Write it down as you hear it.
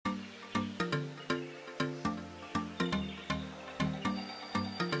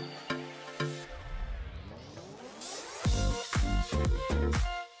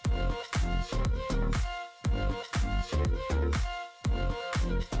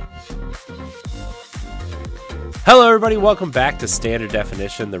Hello, everybody. Welcome back to Standard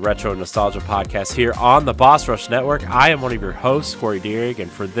Definition, the Retro Nostalgia Podcast here on the Boss Rush Network. I am one of your hosts, Corey Deering,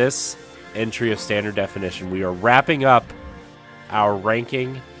 and for this entry of Standard Definition, we are wrapping up our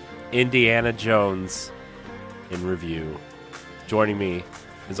ranking Indiana Jones in review. Joining me,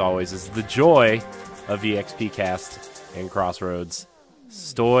 as always, is the joy of EXP Cast and Crossroads,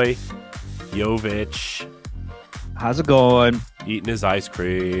 Stoy Jovich. How's it going? Eating his ice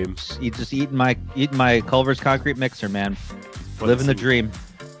cream. Just eating my Culver's concrete mixer, man. Living the dream.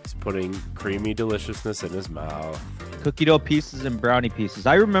 He's putting creamy deliciousness in his mouth. Cookie dough pieces and brownie pieces.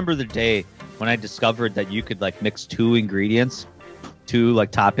 I remember the day when I discovered that you could mix two ingredients, two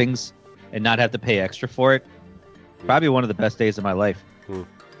toppings, and not have to pay extra for it. Probably one of the best days of my life.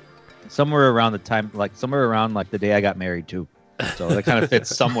 Somewhere around the time, the day I got married too. So that kind of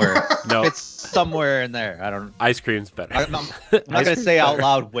fits somewhere. No, it's somewhere in there. I don't. Ice cream's better. I'm not going to say out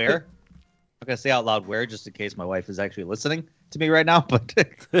loud where. I'm going to say out loud where, just in case my wife is actually listening to me right now. But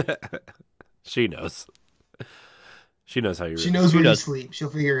she knows. She knows how you. She knows when you sleep.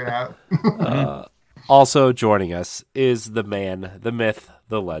 She'll figure it out. Also joining us is the man, the myth,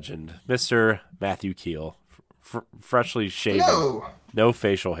 the legend, Mr. Matthew Keel, freshly shaven, no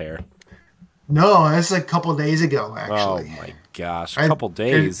facial hair. No, that's a couple days ago, actually. Oh my gosh, a couple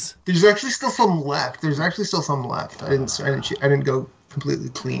days. There's actually still some left. I didn't go completely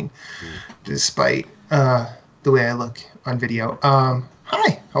clean, despite the way I look on video. Hi,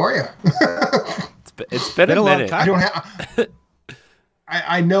 how are you? It's been a minute. I don't have.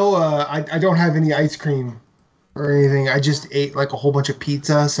 I know. I don't have any ice cream or anything. I just ate a whole bunch of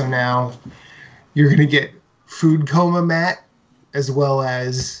pizza, so now you're gonna get food coma, Matt, as well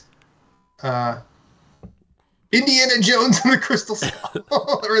as. Indiana Jones and the Crystal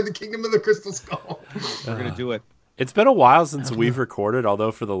Skull, or the Kingdom of the Crystal Skull. We're gonna do it. It's been a while since we've recorded,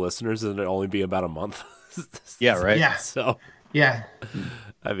 although for the listeners, it'll only be about a month. Yeah, right. Yeah. So, yeah.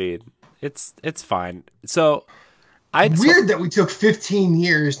 I mean, it's fine. So, weird that we took 15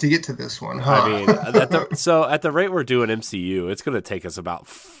 years to get to this one, huh? I mean, at the rate we're doing MCU, it's going to take us about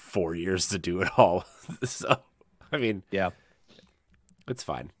 4 years to do it all. So, I mean, yeah, it's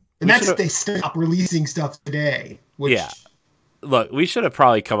fine. And that's if they stop releasing stuff today. Yeah. Look, we should have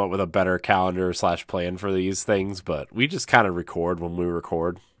probably come up with a better calendar / plan for these things, but we just kind of record when we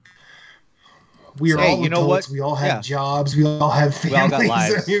record. We are all adults. We all have jobs. We all have families. We all got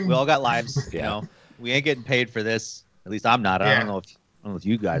lives. We all got lives. Yeah. You know, we ain't getting paid for this. At least I'm not. I don't know if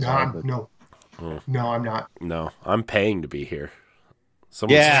you guys are. But... No, I'm not. No, I'm paying to be here.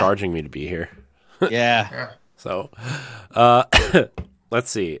 Someone's charging me to be here. Yeah. So,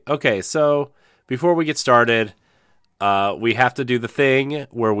 let's see. Okay, so before we get started, we have to do the thing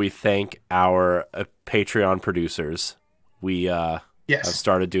where we thank our Patreon producers. We have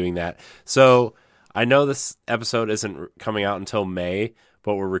started doing that. So I know this episode isn't coming out until May,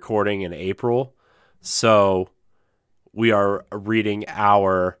 but we're recording in April. So we are reading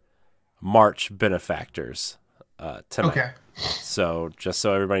our March benefactors tonight. Okay. So just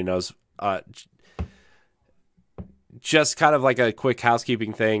so everybody knows, just kind of like a quick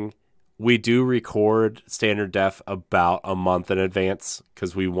housekeeping thing, we do record Standard Def about a month in advance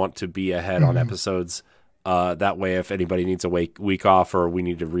because we want to be ahead on episodes. That way, if anybody needs a week off or we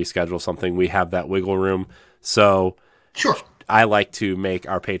need to reschedule something, we have that wiggle room. So sure, I like to make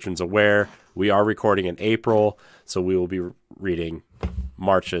our patrons aware. We are recording in April, so we will be reading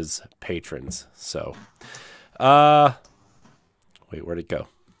March's patrons. So, wait, where'd it go?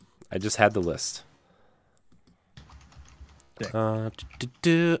 I just had the list. There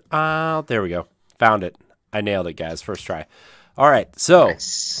we go. Found it. I nailed it, guys. First try. All right. So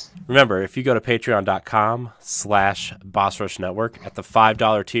remember, if you go to patreon.com/BossRushNetwork at the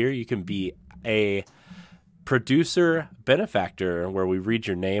 $5 tier, you can be a producer benefactor where we read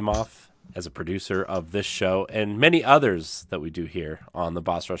your name off as a producer of this show and many others that we do here on the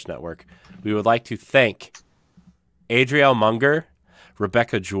Boss Rush Network. We would like to thank Adrielle Munger,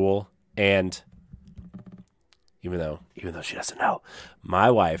 Rebecca Jewell, and even though she doesn't know,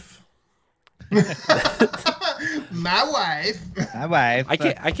 my wife. My wife.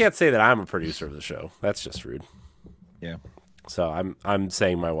 I can't say that I'm a producer of the show. That's just rude. Yeah. So I'm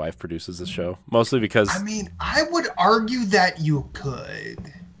saying my wife produces the show mostly because I would argue that you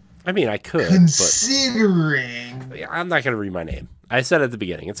could. I could, considering. But I'm not going to read my name. I said at the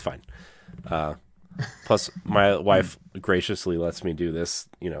beginning. It's fine. Plus, my wife graciously lets me do this,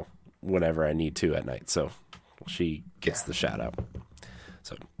 whenever I need to at night. So she gets the shout out.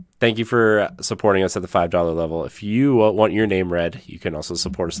 So thank you for supporting us at the $5 level. If you want your name read, you can also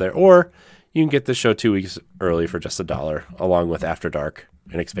support us there. Or you can get the show 2 weeks early for just $1, along with After Dark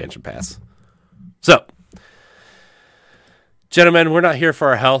an expansion pass. So, gentlemen, we're not here for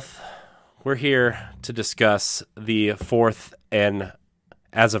our health. We're here to discuss the fourth and,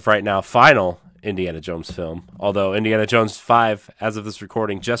 as of right now, final Indiana Jones film. Although Indiana Jones 5, as of this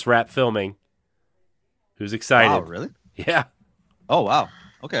recording, just wrapped filming. Who's excited? Wow, really? Yeah. Oh, wow.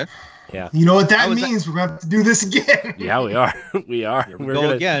 Okay. Yeah. You know what that means? We're going to have to do this again. Yeah, we are. We are. Here we go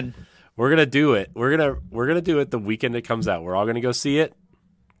again. We're gonna do it. We're gonna do it the weekend it comes out. We're all gonna go see it.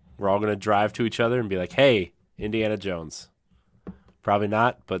 We're all gonna drive to each other and be like, "Hey, Indiana Jones." Probably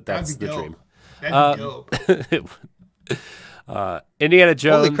not, but that's the dream. That'd be dope. Indiana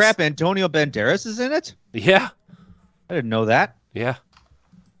Jones. Holy crap! Antonio Banderas is in it. Yeah, I didn't know that. yeah.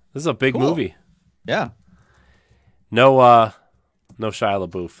 This is a big Cool. movie. Yeah. No Shia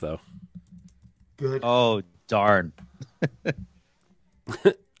LaBeouf though. Good. Oh darn.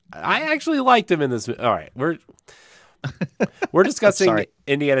 I actually liked him in this. All right, we're discussing Sorry.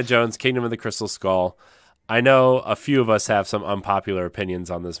 Indiana Jones: Kingdom of the Crystal Skull. I know a few of us have some unpopular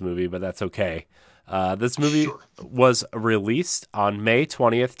opinions on this movie, but that's okay. This movie was released on May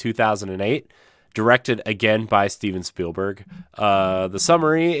 20th, 2008, directed again by Steven Spielberg. The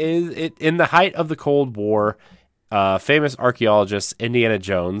summary is in the height of the Cold War, famous archaeologist Indiana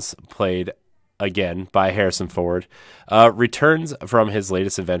Jones, played again by Harrison Ford, returns from his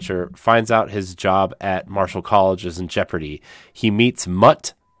latest adventure, finds out his job at Marshall College is in jeopardy. He meets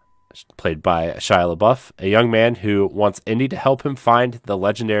Mutt, played by Shia LaBeouf, a young man who wants Indy to help him find the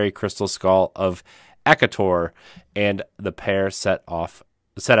legendary crystal skull of Akator, and the pair set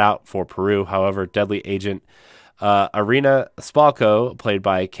out for Peru. However, deadly agent Irina Spalko, played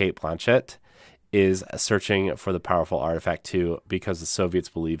by Cate Blanchett, is searching for the powerful artifact too, because the Soviets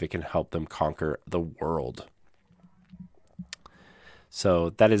believe it can help them conquer the world. So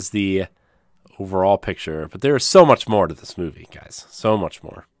that is the overall picture, but there is so much more to this movie, guys. So much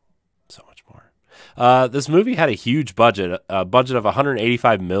more. This movie had a huge budget, a budget of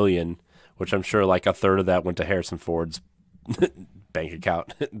 $185 million, which I'm sure like a third of that went to Harrison Ford's bank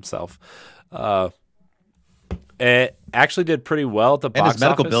account himself. It actually did pretty well at the box And his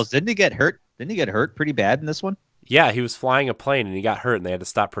medical office. bills. Didn't he get hurt? Didn't he get hurt pretty bad in this one? Yeah, he was flying a plane and he got hurt and they had to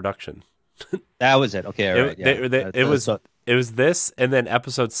stop production. That was it. Okay, all right. Yeah. It was this, and then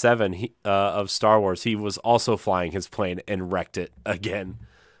Episode 7 of Star Wars, he was also flying his plane and wrecked it again.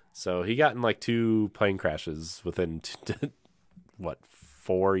 So he got in like 2 plane crashes within,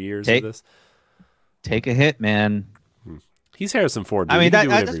 4 years of this? Take a hit, man. He's Harrison Ford. Dude. I mean, He can do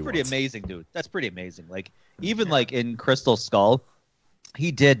that's whatever he pretty wants. amazing, dude. That's pretty amazing. Like, even like in Crystal Skull,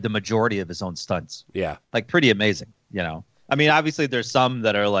 he did the majority of his own stunts. Yeah. Like, pretty amazing, you know? I mean, obviously, there's some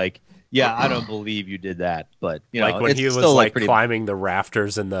that are like, yeah, I don't believe you did that, but you Like know, when it's he was still like pretty, climbing the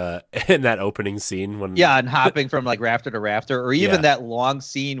rafters in that opening scene when yeah, and hopping from like rafter to rafter, or even Yeah. that long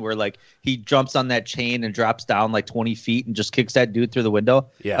scene where like he jumps on that chain and drops down like 20 feet and just kicks that dude through the window.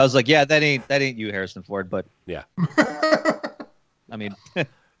 Yeah. I was like, yeah, that ain't you, Harrison Ford, but yeah. I mean,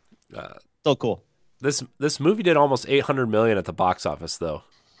 still cool. This movie did almost $800 million at the box office though,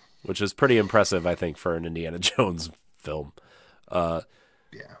 which is pretty impressive, I think, for an Indiana Jones film.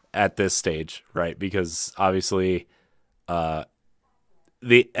 Yeah. At this stage, right? Because obviously, at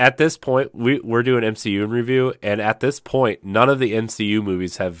this point we're doing MCU review, and at this point, none of the MCU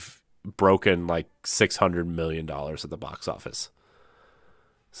movies have broken like $600 million at the box office.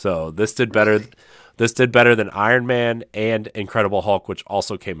 So this did better. Really? This did better than Iron Man and Incredible Hulk, which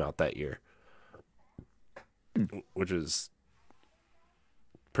also came out that year, which is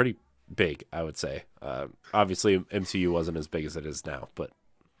pretty big, I would say. Obviously, MCU wasn't as big as it is now, but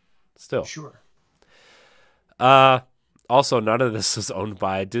still. Sure. Also, none of this was owned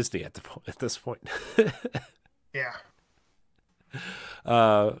by Disney at this point. Yeah.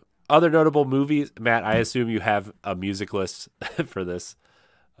 Other notable movies, Matt. I assume you have a music list for this.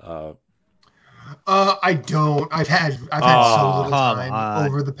 I don't. I've had so little come time on.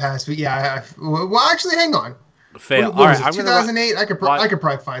 over the past week. Yeah. Well, actually, hang on. Fail. What All was right, it? I'm gonna 2008. I could while- I could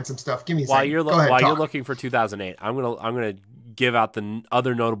probably find some stuff. Give me a while second. you're Go ahead, while you're talk. looking for 2008. I'm gonna give out the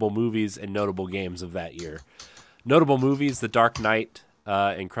other notable movies and notable games of that year. Notable movies: The Dark Knight,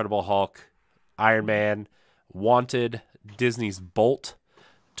 Incredible Hulk, Iron Man, Wanted, Disney's Bolt,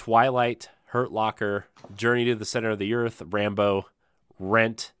 Twilight, Hurt Locker, Journey to the Center of the Earth, Rambo,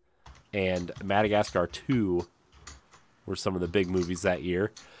 Rent, and Madagascar 2 were some of the big movies that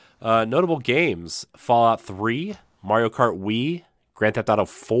year. Notable games: Fallout 3, Mario Kart Wii, Grand Theft Auto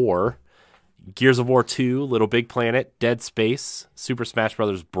 4, Gears of War 2, Little Big Planet, Dead Space, Super Smash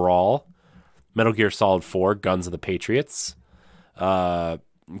Bros. Brawl, Metal Gear Solid 4, Guns of the Patriots, God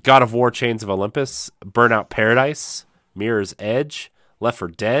of War Chains of Olympus, Burnout Paradise, Mirror's Edge, Left 4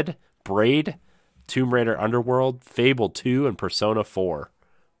 Dead, Braid, Tomb Raider Underworld, Fable 2, and Persona 4.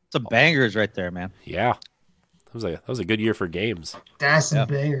 Some bangers right there, man. Yeah. That was a good year for games. That's some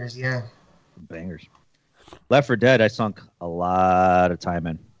bangers, yeah. Bangers. Left 4 Dead, I sunk a lot of time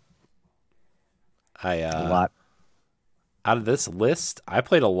in. A lot. Out of this list, I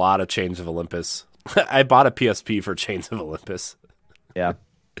played a lot of Chains of Olympus. I bought a PSP for Chains of Olympus. Yeah.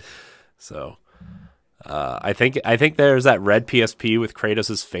 So, I think there's that red PSP with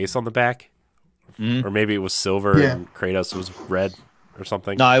Kratos' face on the back, or maybe it was silver and Kratos was red or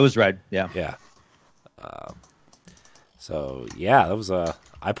something. No, it was red. Yeah. Yeah. So yeah, that was I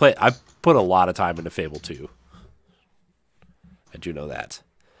put a lot of time into Fable 2. I do know that.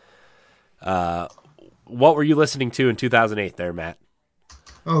 What were you listening to in 2008 there, Matt?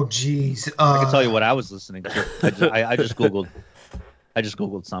 Oh, geez. I can tell you what I was listening to. I just Googled. I just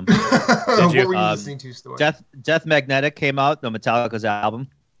Googled some. What were you listening to, Story? Death Magnetic came out, the Metallica's album.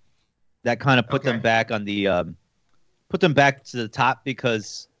 That kind of put them back on the put them back to the top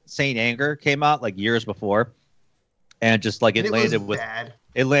because Saint Anger came out like years before. And just like it landed with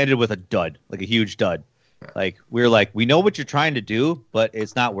a dud, like a huge dud. Like we were like, we know what you're trying to do, but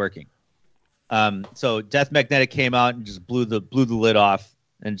it's not working. So Death Magnetic came out and just blew the lid off,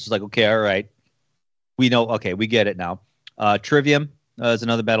 and just like, okay, all right, we know, okay, we get it now. Trivium is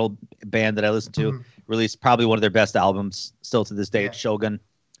another metal band that I listen to. Released probably one of their best albums still to this day. It's Shogun.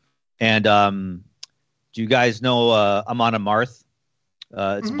 And do you guys know Amon Amarth?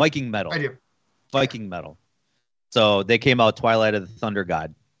 It's Viking metal. I do. Viking metal. So they came out Twilight of the Thunder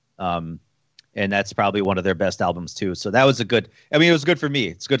God. And that's probably one of their best albums too. So that was it was good for me.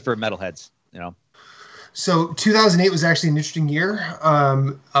 It's good for metalheads, you know. So 2008 was actually an interesting year.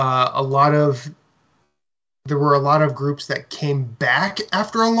 There were a lot of groups that came back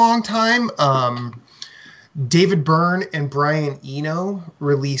after a long time. David Byrne and Brian Eno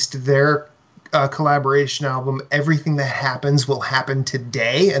released their collaboration album, Everything That Happens Will Happen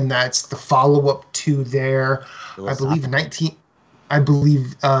Today, and that's the follow-up to their, it was the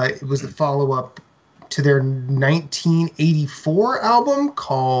follow-up to their 1984 album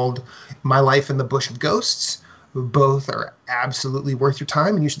called My Life in the Bush of Ghosts. Both are absolutely worth your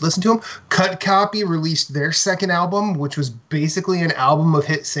time, and you should listen to them. Cut Copy released their second album, which was basically an album of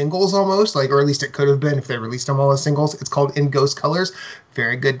hit singles almost, or at least it could have been if they released them all as singles. It's called In Ghost Colors.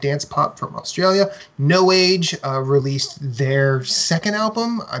 Very good dance pop from Australia. No Age released their second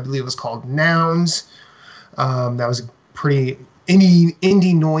album. I believe it was called Nouns. That was a pretty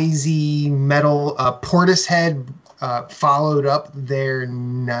indie noisy metal. Portishead followed up their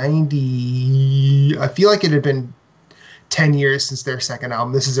 90. I feel like it had been 10 years since their second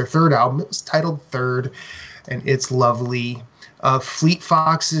album. This is their third album. It was titled Third, and it's lovely. Fleet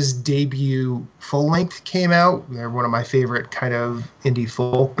Fox's debut full length came out. They're one of my favorite kind of indie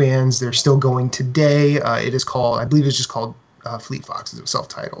folk bands. They're still going today. It is called, I believe it's just called Fleet Foxes. It was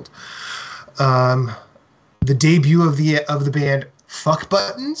self-titled. The debut of the band Fuck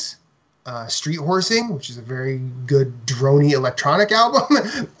Buttons. Street Horsing, which is a very good droney electronic album.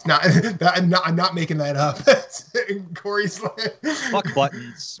 I'm not making that up. Corey's like, Fuck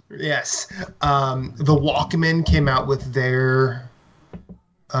Buttons. Yes. The Walkmen came out with their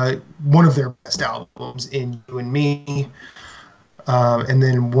one of their best albums, In You and Me. And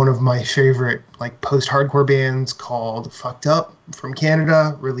then one of my favorite post-hardcore bands called Fucked Up from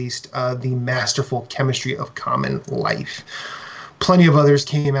Canada released The Masterful Chemistry of Common Life. Plenty of others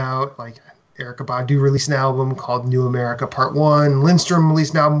came out, like Erykah Badu released an album called New America Part 1. Lindstrom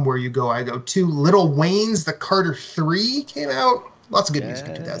released an album, Where You Go, I Go Too. Lil Wayne's The Carter 3 came out. Lots of good music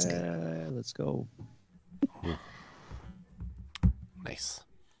in 2008. Let's go. Nice.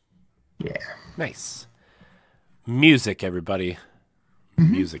 Yeah. Nice. Music, everybody.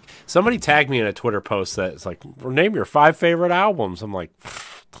 Music. Somebody tagged me in a Twitter post that's like, name your 5 favorite albums. I'm like,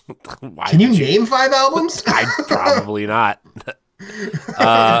 why can you name 5 albums? Probably not.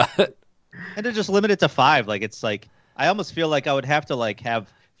 And to just limit it to 5, it's like I almost feel like I would have to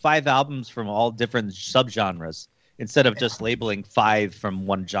have 5 albums from all different subgenres instead of just labeling 5 from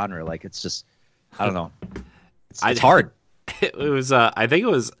one genre. It's just, I don't know. It's hard. It was I think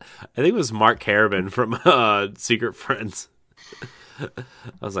it was Mark Carabin from Secret Friends. I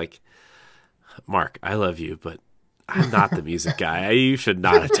was like, Mark, I love you, but I'm not the music guy. You should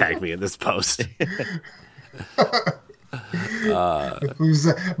not have tagged me in this post.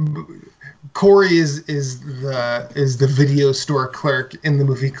 Corey is the video store clerk in the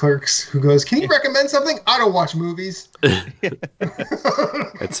movie Clerks who goes, can you recommend something? I don't watch movies.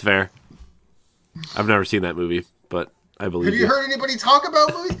 That's fair. I've never seen that movie, but I believe Have you heard anybody talk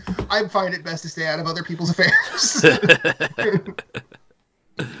about movies? I find it best to stay out of other people's affairs.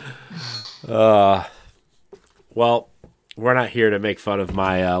 Well, we're not here to make fun of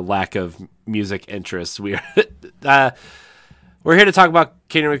my lack of music interest. We're here to talk about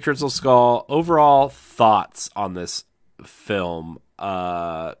Kingdom of the Crystal Skull. Overall thoughts on this film.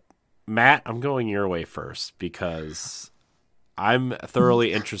 Matt, I'm going your way first because I'm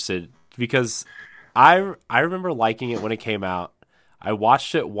thoroughly interested. Because I remember liking it when it came out. I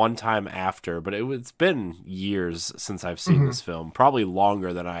watched it one time after, but it's been years since I've seen this film. Probably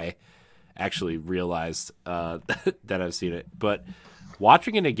longer than I actually realized that I've seen it. But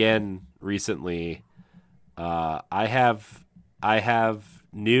watching it again recently, I have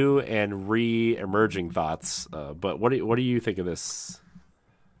new and re-emerging thoughts. But what do you think of this?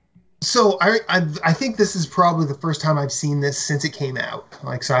 So I think this is probably the first time I've seen this since it came out.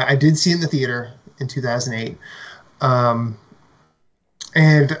 Like, so I did see it in the theater in 2008.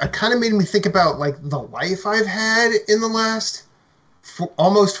 And it kind of made me think about like the life I've had in the last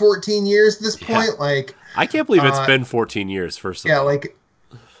almost 14 years at this point. Yeah. Like, I can't believe it's been 14 years. First of all, like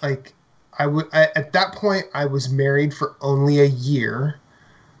at that point I was married for only a year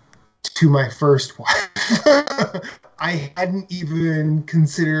to my first wife. I hadn't even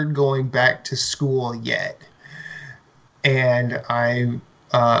considered going back to school yet, and I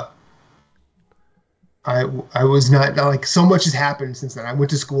was not, like, so much has happened since then. I went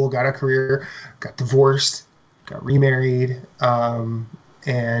to school, got a career, got divorced, got remarried, and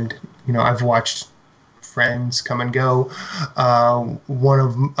I've watched friends come and go.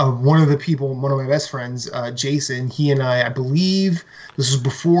 One of the people, one of my best friends, Jason, he and I believe this was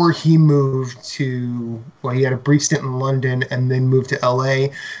before he moved to. Well, he had a brief stint in London and then moved to LA.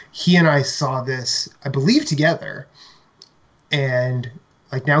 He and I saw this, I believe, together, and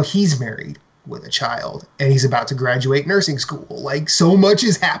like now he's married with a child and he's about to graduate nursing school. Like, so much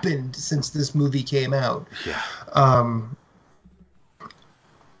has happened since this movie came out. Yeah.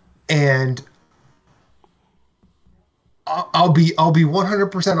 And I'll be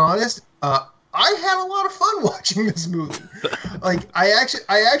 100% honest. I had a lot of fun watching this movie. Like, I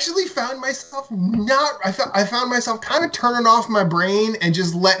actually found myself I found myself kind of turning off my brain and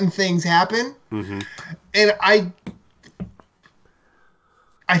just letting things happen. Mm-hmm. And I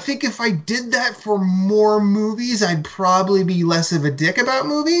think if I did that for more movies, I'd probably be less of a dick about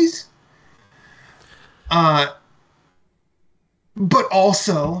movies. But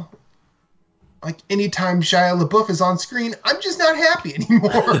also, like, anytime Shia LaBeouf is on screen, I'm just not happy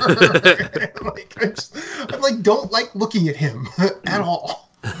anymore. I don't like looking at him at all.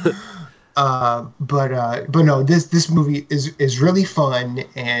 But no, this movie is really fun,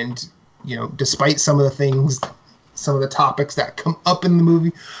 and despite some of the topics that come up in the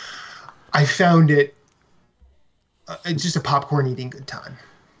movie, I found it just a popcorn eating good time.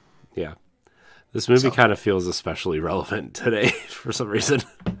 Yeah. This movie kind of feels especially relevant today for some reason.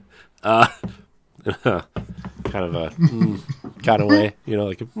 Kind of a kind of way,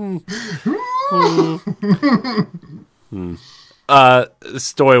 like a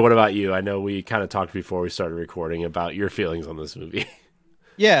Story, what about you? I know we kind of talked before we started recording about your feelings on this movie.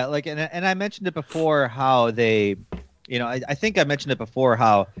 Yeah, like, and I mentioned it before how they, I think I mentioned it before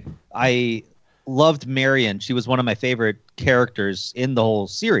how I loved Marion. She was one of my favorite characters in the whole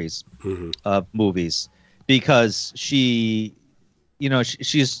series of movies because she,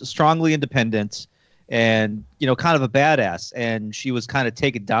 she's strongly independent and, kind of a badass. And she was kind of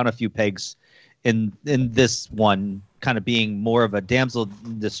taken down a few pegs in this one, kind of being more of a damsel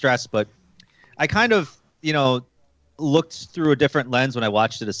in distress. But I kind of, looked through a different lens when I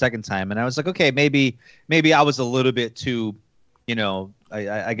watched it a second time, and I was like, okay, maybe I was a little bit too,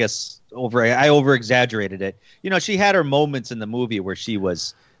 I guess I over exaggerated it. She had her moments in the movie where she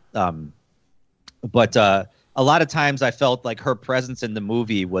was, but a lot of times I felt like her presence in the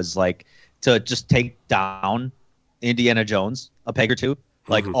movie was like to just take down Indiana Jones a peg or two,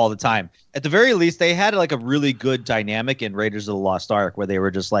 like all the time. At the very least, they had like a really good dynamic in Raiders of the Lost Ark where they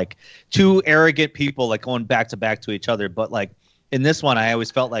were just like two arrogant people like going back to each other. But like in this one, I always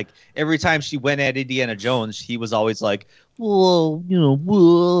felt like every time she went at Indiana Jones, he was always like, whoa,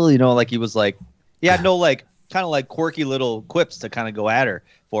 like he was like, he had no like kind of like quirky little quips to kind of go at her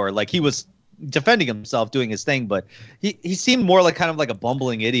for. Like he was defending himself, doing his thing, but he seemed more like kind of like a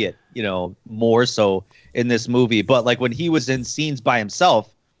bumbling idiot, more so in this movie. But like when he was in scenes by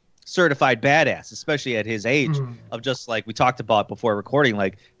himself, certified badass, especially at his age, of just like we talked about before recording,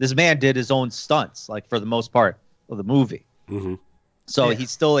 like this man did his own stunts, like for the most part of the movie. So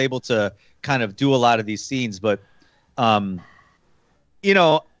he's still able to kind of do a lot of these scenes, but ultimately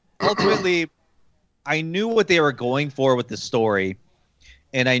I knew what they were going for with the story,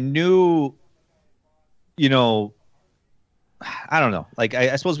 and I knew I don't know. Like,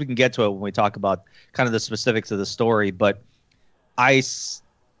 I suppose we can get to it when we talk about kind of the specifics of the story, but I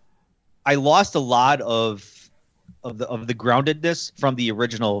lost a lot of the groundedness from the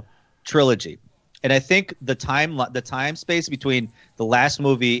original trilogy. And I think the time space between the last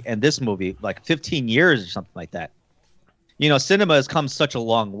movie and this movie, like 15 years or something like that. You know, cinema has come such a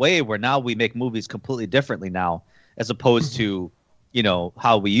long way where now we make movies completely differently now, as opposed to, you know,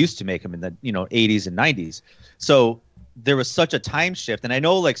 how we used to make them in the, you know, 80s and 90s. So there was such a time shift. And I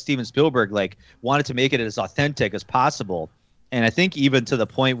know like Steven Spielberg like wanted to make it as authentic as possible. And I think even to the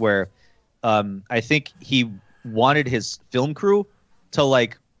point where I think he wanted his film crew to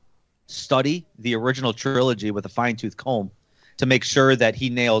like study the original trilogy with a fine-tooth comb to make sure that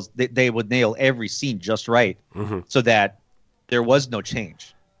they would nail every scene just right, so that there was no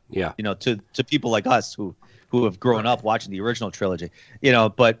change. Yeah. You know, to people like us who have grown up watching the original trilogy, you know,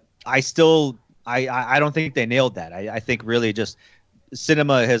 but I still I don't think they nailed that. I think really just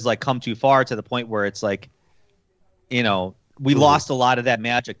cinema has like come too far to the point where it's like, you know, we lost a lot of that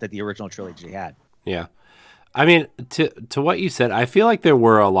magic that the original trilogy had. Yeah. I mean, to what you said, I feel like there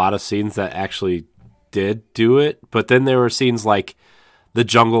were a lot of scenes that actually did do it, but then there were scenes like the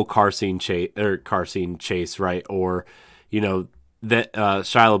jungle car scene chase, right? Or, you know, that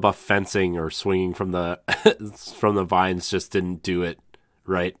Shia LaBeouf fencing or swinging from the from the vines just didn't do it,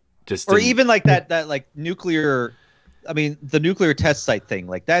 right? Or even like that like nuclear, I mean, the nuclear test site thing,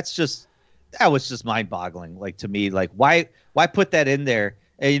 like that was just mind-boggling. Like to me, like why put that in there?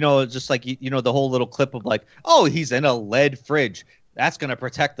 And, you know, just like you know the whole little clip of like, oh, he's in a lead fridge, that's gonna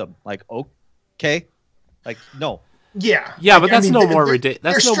protect them. Like, okay, like no. Yeah, but that's no more ridiculous.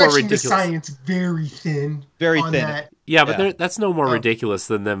 That's no more ridiculous. The science very thin. Very thin. That. Yeah, but that's no more ridiculous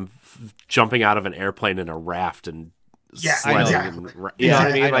than them jumping out of an airplane in a raft and sledding. Exactly. You know what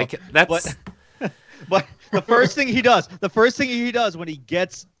I mean? Like that's. But the first thing he does when he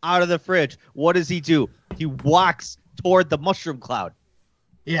gets out of the fridge, what does he do? He walks toward the mushroom cloud.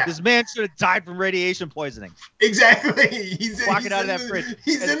 Yeah. This man should have died from radiation poisoning. Exactly. He's walking out of that fridge.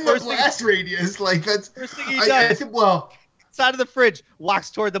 He's in the blast radius. Like that's first thing he does. Well, out of the fridge,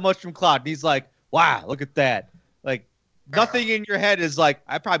 walks toward the mushroom cloud, and he's like, "Wow, look at that!" Like nothing in your head is like,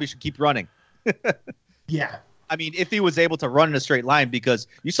 "I probably should keep running." Yeah. I mean, if he was able to run in a straight line, because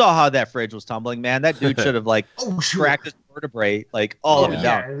you saw how that fridge was tumbling, man, that dude should have like cracked his vertebrae like all of it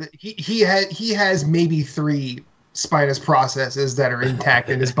down. He has maybe 3 spinous processes that are intact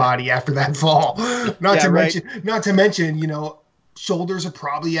in his body after that fall. Not to mention, you know, shoulders are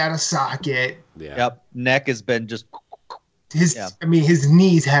probably out of socket. Yeah. Yep. Neck has been just I mean, his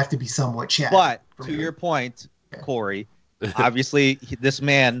knees have to be somewhat chapped. But to your point, Corey, obviously this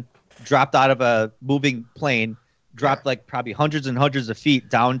man dropped out of a moving plane, dropped like probably hundreds and hundreds of feet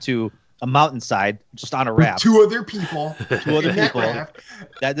down to a mountainside just on a raft. Two other people.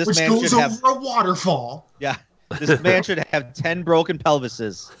 That this which man goes should over have a waterfall. Yeah. This man should have 10 broken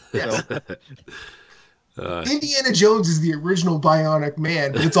pelvises. Yes. Indiana Jones is the original Bionic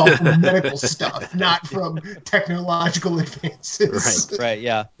Man, but it's all from medical stuff, not from technological advances. Right,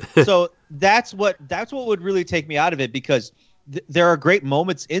 yeah. So that's what would really take me out of it, because there are great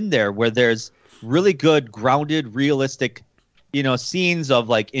moments in there where there's really good, grounded, realistic, you know, scenes of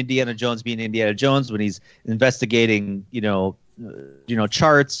like Indiana Jones being Indiana Jones when he's investigating, you know,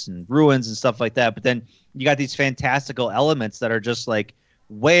 charts and ruins and stuff like that. But then you got these fantastical elements that are just like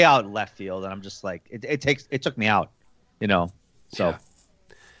way out left field, and I'm just like, it took me out, you know. So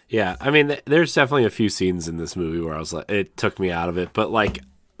yeah, I mean, there's definitely a few scenes in this movie where I was like, it took me out of it, but like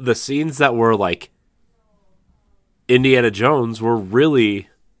the scenes that were like Indiana Jones were really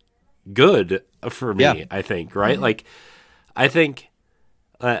good for me. I think, right? Mm-hmm. Like, I think,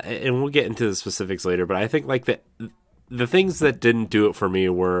 and we'll get into the specifics later, but I think like the things that didn't do it for me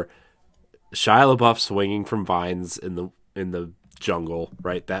were Shia LaBeouf swinging from vines in the jungle,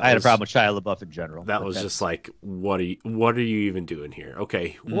 right? I had a problem with Shia LaBeouf in general. That was just like, what are you even doing here?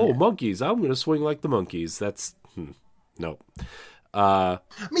 Okay, whoa, monkeys! I'm gonna swing like the monkeys. That's no. I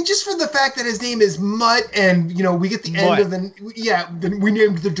mean, just for the fact that his name is Mutt, and you know, we get the end of then we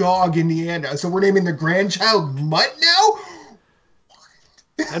named the dog Indiana, so we're naming the grandchild Mutt now.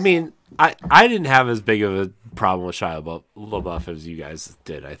 I mean, I didn't have as big of a problem with Shia LaBeouf as you guys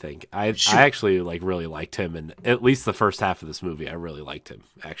did. I think I actually like really liked him, and at least the first half of this movie, I really liked him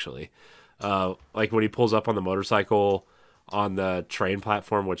actually. Like when he pulls up on the motorcycle on the train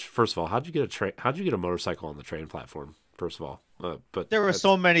platform. Which, first of all, how'd you get a motorcycle on the train platform? First of all, but there were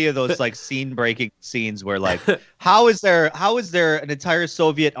so many of those like scene-breaking scenes where like, how is there an entire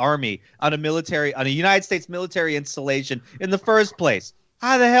Soviet army on a United States military installation in the first place?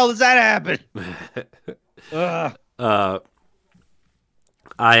 How the hell does that happen?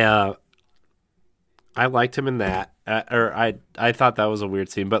 I liked him in that, or I thought that was a weird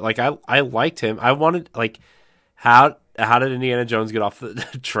scene, but like I liked him. I wanted like how did Indiana Jones get off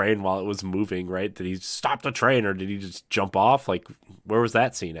the train while it was moving? Right? Did he stop the train or did he just jump off? Like where was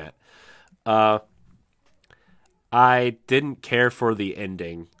that scene at? I didn't care for the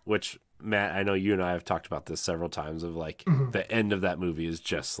ending, which Matt, I know you and I have talked about this several times. Of like the end of that movie is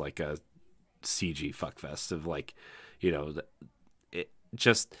just like a CG fuckfest of like, you know, it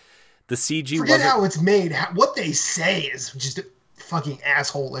just. The CG Forget how it's made. What they say is just fucking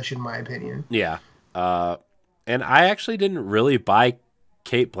asshole-ish, in my opinion. Yeah. And I actually didn't really buy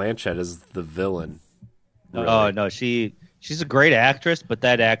Cate Blanchett as the villain. Really. Oh, no. She's a great actress, but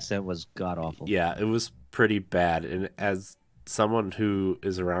that accent was god-awful. Yeah, it was pretty bad. And as someone who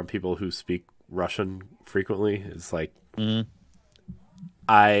is around people who speak Russian frequently, it's like... Mm-hmm.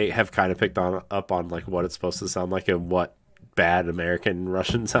 I have kind of picked up on like what it's supposed to sound like and what bad American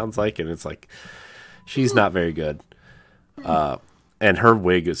Russian sounds like, and it's like she's not very good, and her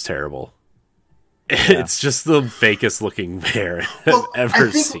wig is terrible. Yeah. It's just the fakest looking hair I've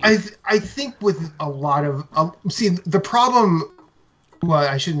ever seen. I think with a lot of see the problem. Well,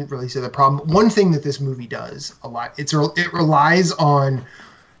 I shouldn't really say the problem. One thing that this movie does a lot, it relies on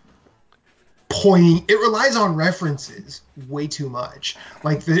pointing. It relies on references way too much,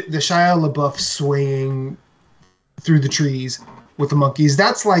 like the Shia LaBeouf swinging through the trees with the monkeys.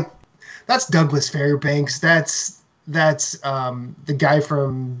 That's Douglas Fairbanks. That's the guy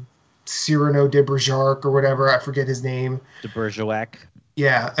from Cyrano de Bergerac or whatever. I forget his name. De Bergerac.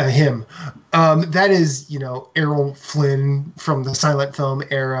 Yeah, him. That is, Errol Flynn from the silent film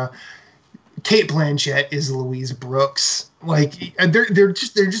era. Cate Blanchett is Louise Brooks. Like they're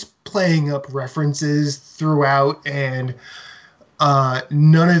just playing up references throughout, and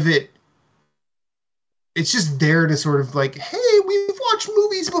none of it. It's just there to sort of like, hey, we've watched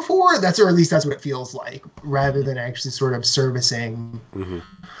movies before. Or at least that's what it feels like, rather than actually sort of servicing. Mm-hmm.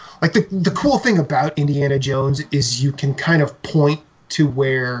 Like the cool thing about Indiana Jones is you can kind of point to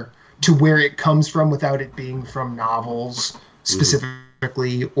where it comes from without it being from novels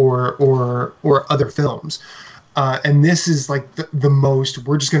specifically or other films. And this is like the most.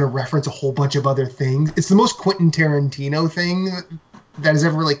 We're just going to reference a whole bunch of other things. It's the most Quentin Tarantino thing that has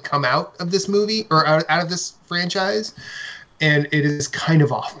ever really come out of this movie or out of this franchise, and it is kind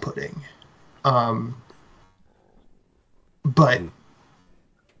of off-putting. But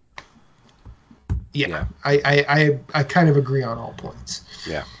yeah. I kind of agree on all points.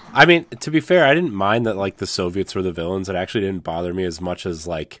 Yeah, I mean, to be fair, I didn't mind that like the Soviets were the villains. It actually didn't bother me as much as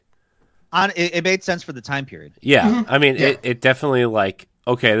like it made sense for the time period. Yeah, mm-hmm. I mean, yeah. It definitely like.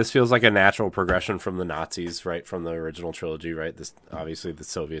 Okay, this feels like a natural progression from the Nazis, right? From the original trilogy, right? This obviously the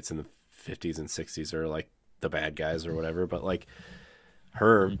Soviets in the 50s and 60s are like the bad guys or whatever, but like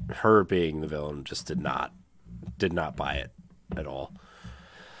her being the villain just did not buy it at all.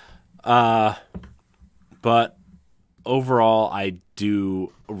 But overall, I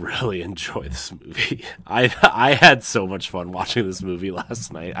do really enjoy this movie. I had so much fun watching this movie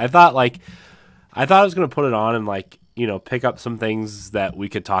last night. I thought I was going to put it on and like, pick up some things that we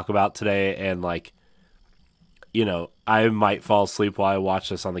could talk about today. And like, I might fall asleep while I watch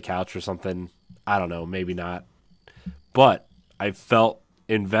this on the couch or something. I don't know, maybe not. But I felt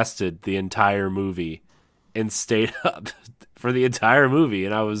invested the entire movie and stayed up for the entire movie.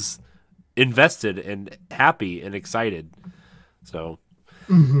 And I was invested and happy and excited. So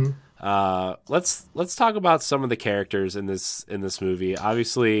let's talk about some of the characters in this movie.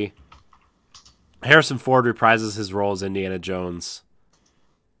 Obviously, Harrison Ford reprises his role as Indiana Jones.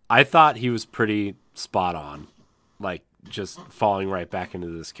 I thought he was pretty spot on, like just falling right back into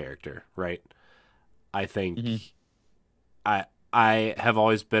this character, right? I think I have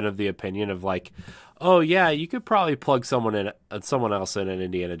always been of the opinion of like, oh yeah, you could probably plug someone else in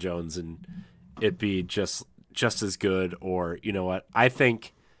Indiana Jones and it'd be just as good. Or you know what? I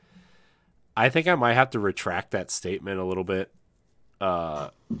think I might have to retract that statement a little bit.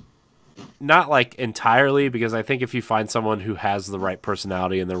 Not like entirely, because I think if you find someone who has the right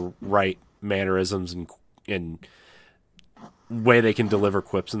personality and the right mannerisms and way they can deliver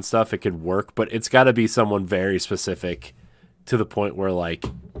quips and stuff, it could work. But it's got to be someone very specific to the point where, like,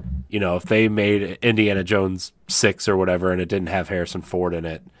 if they made Indiana Jones 6 or whatever and it didn't have Harrison Ford in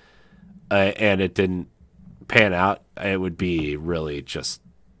it and it didn't pan out, it would be really just,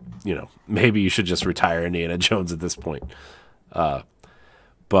 maybe you should just retire Indiana Jones at this point.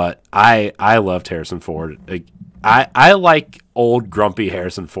 But I loved Harrison Ford. I like old grumpy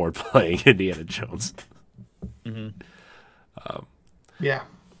Harrison Ford playing Indiana Jones. Yeah.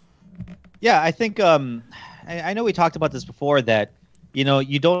 Yeah, I think I know we talked about this before, that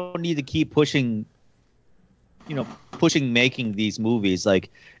you don't need to keep pushing, making these movies. Like,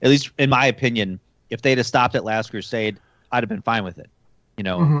 at least in my opinion, if they'd have stopped at Last Crusade, I'd have been fine with it. And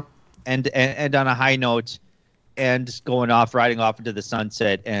on a high note, and riding off into the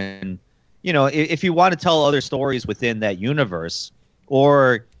sunset. And if you want to tell other stories within that universe,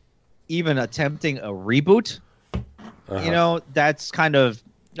 or even attempting a reboot, that's kind of,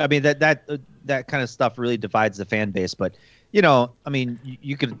 I mean, that kind of stuff really divides the fan base. But I mean,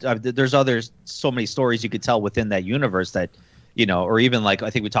 you could there's so many stories you could tell within that universe that or even like I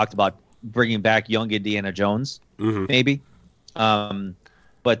think we talked about bringing back young Indiana Jones, maybe.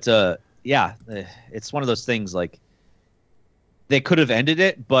 But it's one of those things, like, they could have ended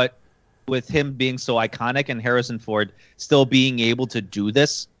it, but with him being so iconic and Harrison Ford still being able to do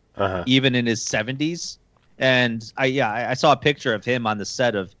this, even in his 70s. And I saw a picture of him on the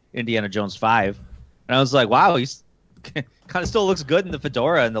set of Indiana Jones 5, and I was like, wow, he's kind of still looks good in the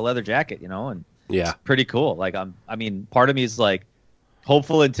fedora and the leather jacket, and it's pretty cool. Like, I mean, part of me is like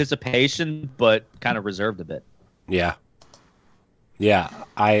hopeful anticipation, but kind of reserved a bit. Yeah. Yeah,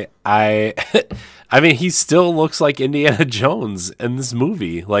 I mean, he still looks like Indiana Jones in this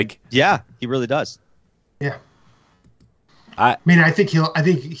movie. Like, yeah, he really does. Yeah. I mean, I think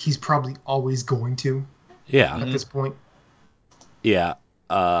he's probably always going to. Yeah. At this point. Yeah.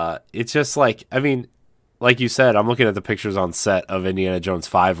 It's just like, I mean, like you said, I'm looking at the pictures on set of Indiana Jones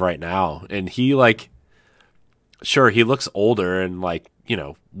 5 right now, and he, like, sure, he looks older and, like,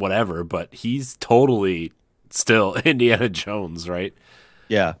 whatever, but he's totally still Indiana Jones, right?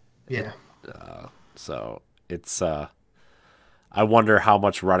 Yeah. Yeah. So it's I wonder how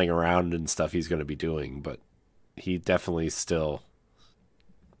much running around and stuff he's going to be doing, but he definitely still,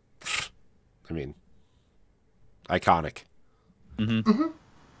 I mean, iconic. So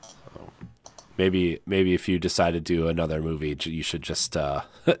maybe if you decide to do another movie, you should just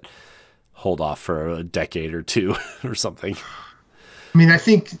hold off for a decade or two or something. I mean, I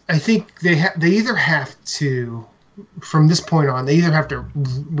think they either have to, from this point on, they either have to,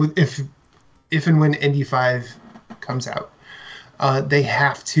 if and when Indy 5 comes out, they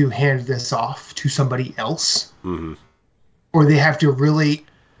have to hand this off to somebody else, or they have to really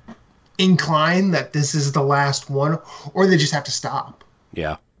incline that this is the last one, or they just have to stop.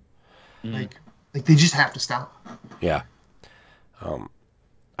 Yeah. Like they just have to stop. Yeah.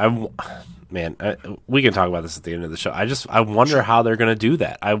 We can talk about this at the end of the show. I wonder how they're going to do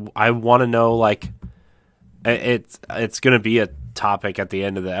that. I want to know, like, it's going to be a topic at the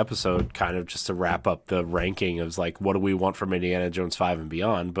end of the episode, kind of just to wrap up the ranking of, like, what do we want from Indiana Jones 5 and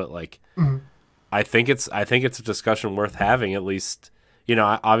beyond. But, like, I think it's a discussion worth having, at least.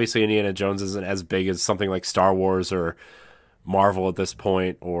 Obviously Indiana Jones isn't as big as something like Star Wars or Marvel at this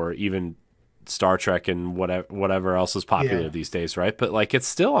point, or even Star Trek and whatever else is popular these days, right? But, like, it's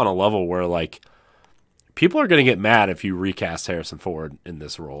still on a level where, like, people are going to get mad if you recast Harrison Ford in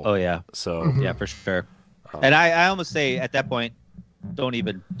this role. Oh yeah. So yeah, for sure. And I almost say at that point, don't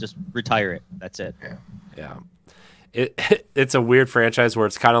even, just retire it. That's it. Yeah. It's a weird franchise where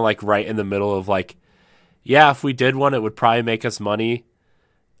it's kind of like right in the middle of, like, yeah, if we did one, it would probably make us money,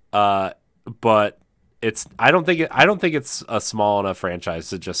 but I don't think it's a small enough franchise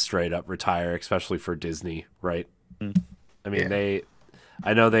to just straight up retire, especially for Disney, right? I mean,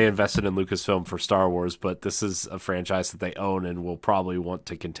 I know they invested in Lucasfilm for Star Wars, but this is a franchise that they own and will probably want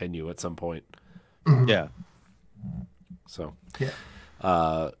to continue at some point. Yeah. So,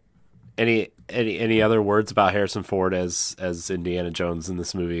 yeah. Any other words about Harrison Ford as Indiana Jones in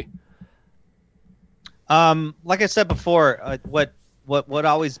this movie? Like I said before, what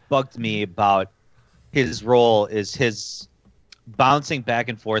always bugged me about his role is his bouncing back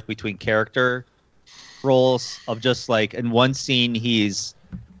and forth between character roles of, just like, in one scene he's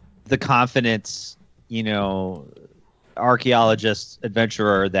the confident, archaeologist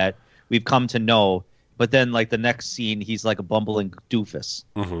adventurer that we've come to know, but then, like, the next scene he's like a bumbling doofus,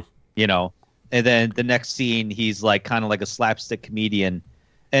 and then the next scene he's like kind of like a slapstick comedian.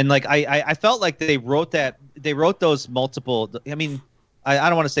 And, like, I felt like they wrote those multiple, I mean, I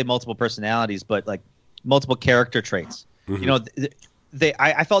don't want to say multiple personalities, but, like, multiple character traits.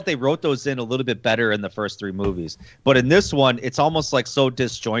 I felt they wrote those in a little bit better in the first three movies. But in this one, it's almost, like, so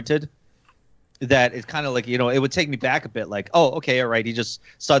disjointed that it's kind of like, it would take me back a bit, like, oh, okay, all right, he just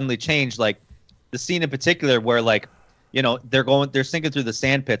suddenly changed. Like, the scene in particular where, like, they're sinking through the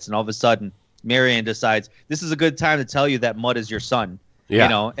sand pits, and all of a sudden Marion decides this is a good time to tell you that Mud is your son.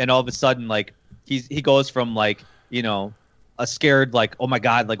 Yeah. And all of a sudden, like, he goes from, like, a scared, like, oh my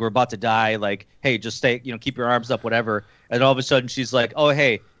God, like, we're about to die, like, hey, just stay, keep your arms up, whatever. And all of a sudden she's like, oh,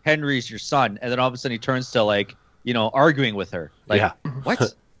 hey, Henry's your son. And then all of a sudden he turns to, like, arguing with her. Like, Yeah.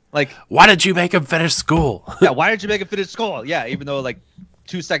 what? Like, Why did you make him finish school? yeah, why did you make him finish school? Yeah, even though like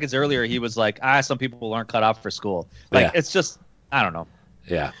 2 seconds earlier he was like, some people aren't cut off for school. Like, Yeah. it's just, I don't know.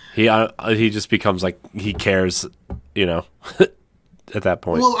 Yeah, he just becomes like he cares, at that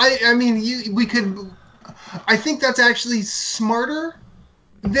point. Well, I mean, we could. I think that's actually smarter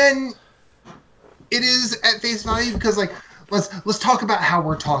than it is at face value, because like let's talk about how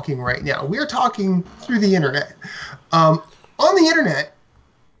we're talking right now. We're talking through the internet. On the internet,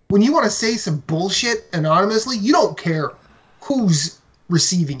 when you want to say some bullshit anonymously, you don't care who's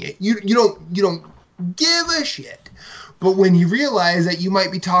receiving it. You don't give a shit. But when you realize that you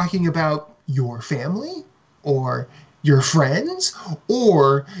might be talking about your family or your friends,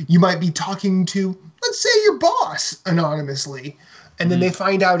 or you might be talking to, let's say, your boss anonymously, and then they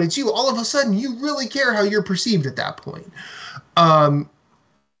find out it's you, all of a sudden you really care how you're perceived at that point. And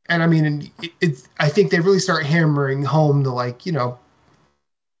I mean, I think they really start hammering home the, like,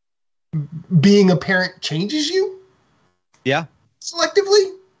 being a parent changes you. Yeah.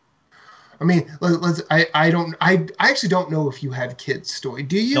 Selectively. I mean, I actually don't know if you had kids, Stoy.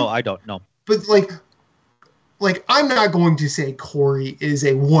 Do you? No, I don't know. But like I'm not going to say Corey is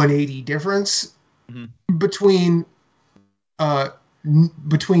a 180 difference between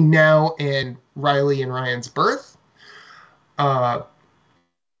now and Riley and Ryan's birth.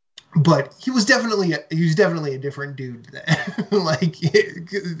 But he was definitely a different dude then. Like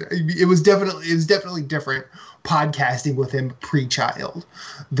it was definitely different podcasting with him pre-child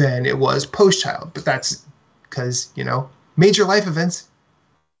than it was post-child. But that's because, major life events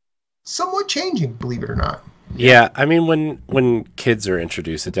somewhat changing, believe it or not. Yeah, I mean, when kids are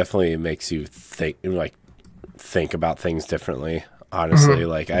introduced, it definitely makes you think about things differently. Honestly,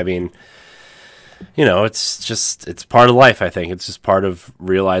 like, I mean, it's part of life. I think it's just part of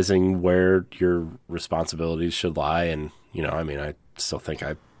realizing where your responsibilities should lie. And, I mean, I still think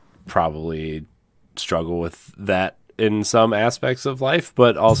I probably struggle with that in some aspects of life,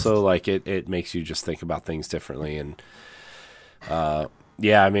 but also like it makes you just think about things differently. And,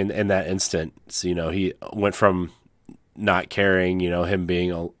 yeah, I mean, in that instance, he went from not caring, him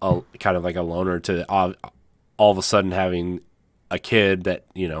being a kind of like a loner to all of a sudden having a kid that,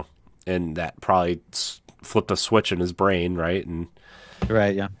 and that probably flipped a switch in his brain, right? And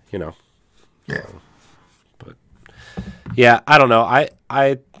right, yeah, yeah. But yeah, I don't know.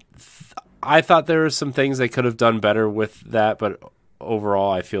 I thought there were some things they could have done better with that, but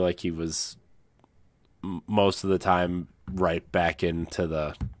overall, I feel like he was most of the time right back into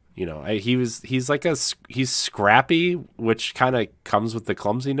the, he's scrappy, which kind of comes with the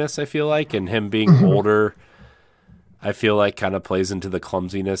clumsiness, I feel like, and him being older, I feel like kind of plays into the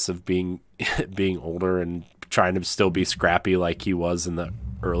clumsiness of being older and trying to still be scrappy like he was in the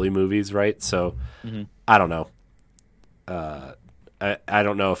early movies, right? So I don't know. I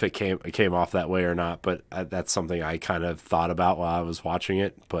don't know if it came off that way or not, but that's something I kind of thought about while I was watching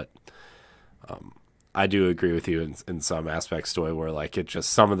it. But I do agree with you in some aspects, Stoy, where like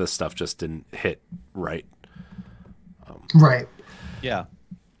some of this stuff just didn't hit right. Right. Yeah.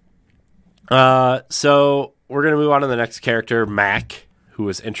 So we're gonna move on to the next character, Mac, who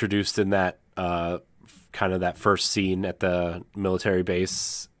was introduced in that kind of that first scene at the military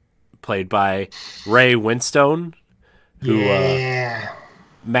base, played by Ray Winstone. Who, yeah.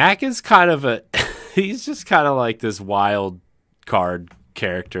 Mac is kind of he's just kind of like this wild card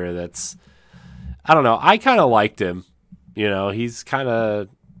character that's, I don't know, I kind of liked him. He's kind of,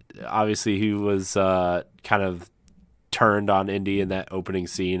 obviously he was kind of turned on Indy in that opening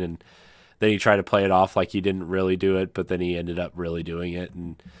scene, and then he tried to play it off like he didn't really do it, but then he ended up really doing it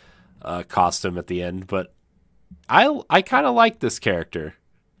and cost him at the end. But I kind of like this character.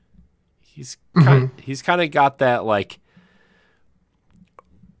 He's kind of got that, like,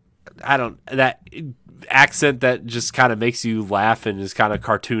 that accent that just kind of makes you laugh and is kind of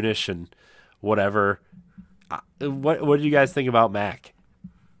cartoonish and whatever. What do you guys think about Mac?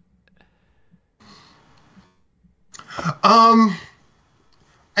 I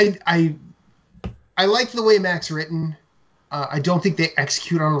like the way Mac's written. I don't think they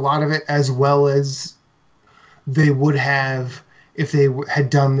execute on a lot of it as well as they would have if they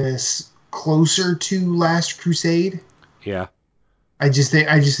had done this closer to Last Crusade. Yeah. I just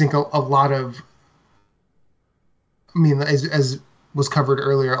think a lot of, I mean, as was covered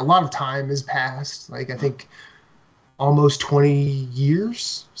earlier, a lot of time has passed. Like, I think almost 20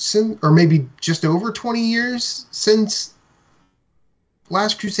 years since, or maybe just over 20 years since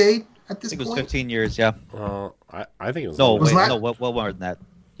Last Crusade at this point. I think it was 15 years, yeah. I think it was... No, wait, well more than that.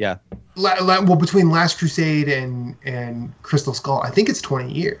 Yeah. Well, between Last Crusade and Crystal Skull, I think it's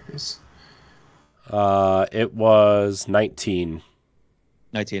 20 years. It was 19.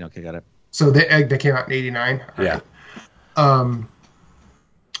 19. Okay, got it. So they came out in 89. Yeah.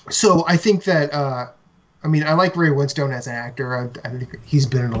 So I think that I mean, I like Ray Winstone as an actor. I think he's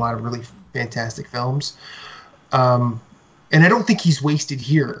been in a lot of really fantastic films. And I don't think he's wasted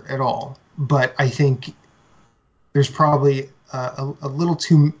here at all. But I think there's probably a little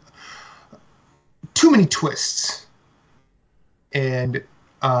too many twists. And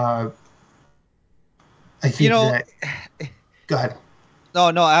I think that... Go ahead.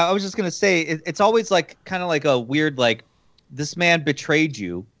 No, I was just going to say, it's always like kind of like a weird, like, this man betrayed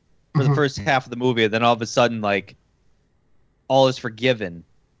you for the first half of the movie, and then all of a sudden, like, all is forgiven.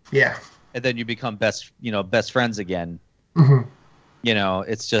 Yeah. And then you become best friends again. Mm-hmm. You know,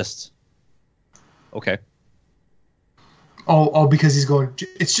 it's just okay. All because he's going.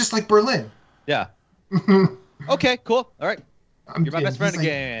 It's just like Berlin. Yeah. Okay, cool. All right. You're my best friend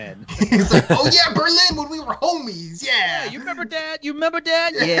again. He's like, oh yeah, Berlin when we were homies. Yeah. You remember Dad? Yeah,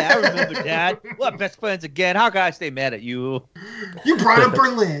 I remember Dad. What, best friends again? How can I stay mad at you? You brought up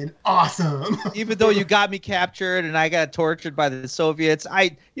Berlin. Awesome. Even though you got me captured and I got tortured by the Soviets,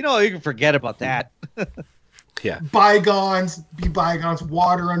 you can forget about that. Yeah. Bygones be bygones.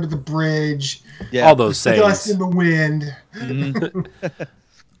 Water under the bridge. Yeah. All those sayings. Dust in the wind. Mm-hmm.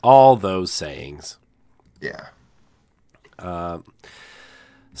 All those sayings. Yeah.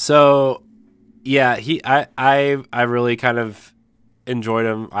 So yeah, I really kind of enjoyed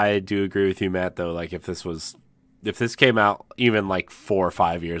him. I do agree with you, Matt, though. Like if this came out even like 4 or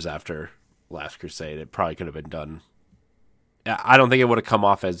 5 years after Last Crusade, it probably could have been done. I don't think it would have come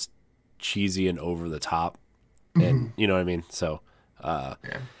off as cheesy and over the top. And you know what I mean? So Yeah.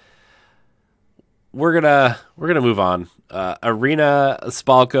 we're gonna move on. Irina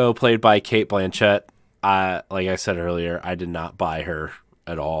Spalko, played by Cate Blanchett. Like I said earlier, I did not buy her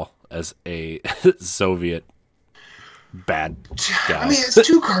at all as a Soviet bad guy. I mean, it's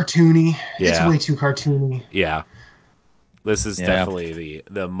too cartoony. Yeah. It's way too cartoony. Yeah. This is Yeah. definitely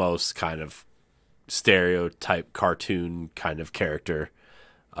the most kind of stereotype cartoon kind of character.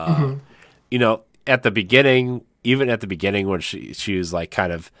 You know, at the beginning when she was like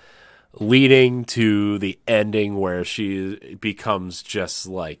kind of leading to the ending where she becomes just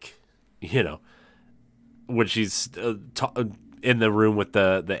like, you know, when she's in the room with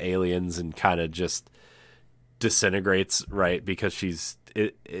the aliens and kind of just disintegrates, right? Because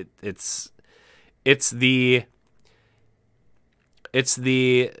it's the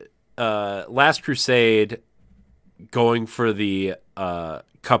Last Crusade going for the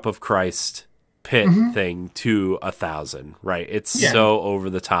Cup of Christ pit thing to 1,000, right? It's so over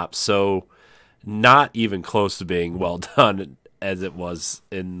the top, so not even close to being well done as it was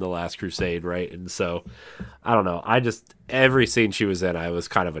in the Last Crusade, right? And so, I don't know. Every scene she was in, I was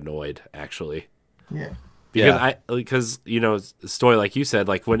kind of annoyed, actually. Yeah. Because you know, Stoy, like you said,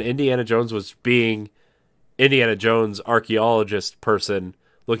 like when Indiana Jones was being Indiana Jones archaeologist person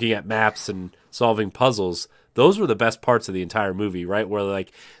looking at maps and solving puzzles, those were the best parts of the entire movie, right? Where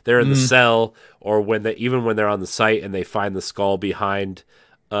like they're in the cell, or even when they're on the site and they find the skull behind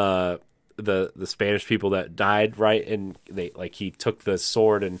the Spanish people that died, right? And they like he took the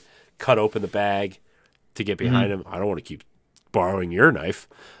sword and cut open the bag to get behind him. I don't want to keep borrowing your knife.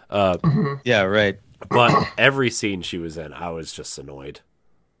 Yeah, right. But every scene she was in, I was just annoyed.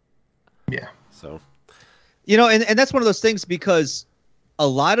 Yeah. So, You know, and that's one of those things because a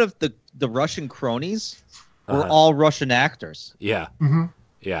lot of the Russian cronies were all Russian actors. yeah. Mm-hmm.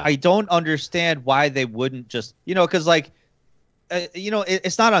 Yeah. I don't understand why they wouldn't just, because like,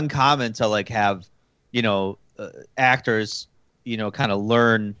 it's not uncommon to like have, actors, kind of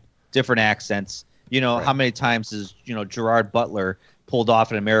learn different accents. Right. How many times is, Gerard Butler pulled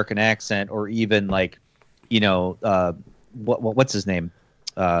off an American accent, or even like, what's his name?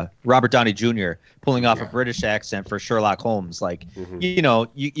 Robert Downey Jr. pulling off a British accent for Sherlock Holmes. Like,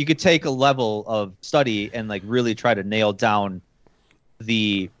 you could take a level of study and like really try to nail down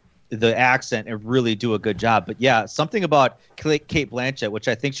the accent and really do a good job. But yeah, something about Cate Blanchett, which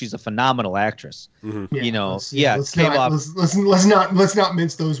I think she's a phenomenal actress. Let's not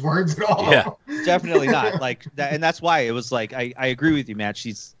mince those words at all. Yeah. Definitely not. Like that, and that's why it was like I agree with you, Matt.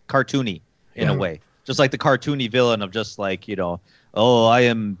 She's cartoony in a way, just like the cartoony villain of just like oh, I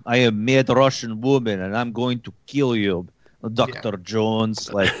am mad Russian woman and I'm going to kill you, Dr.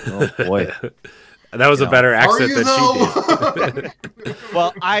 Jones. Like, oh boy. That was a better accent than though? she did.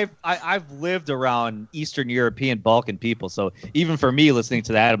 Well, I've lived around Eastern European Balkan people, so even for me listening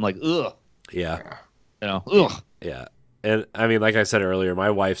to that, I'm like, ugh. Yeah. Ugh. Yeah. And I mean, like I said earlier, my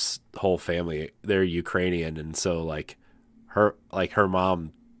wife's whole family, they're Ukrainian, and so like her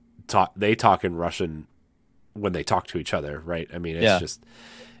mom talk in Russian when they talk to each other, right? I mean, it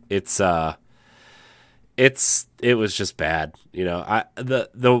was just bad. You know,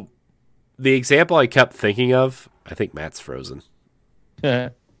 the example I kept thinking of, I think Matt's frozen.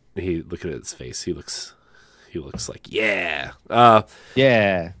 He look at his face. He looks like yeah.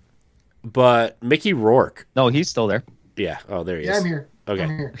 Yeah. But Mickey Rourke. No, he's still there. Yeah. Oh, there he is. Yeah, I'm here. Okay.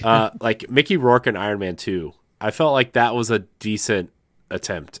 I'm here. Like Mickey Rourke in Iron Man 2. I felt like that was a decent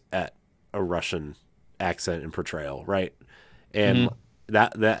attempt at a Russian accent and portrayal, right? And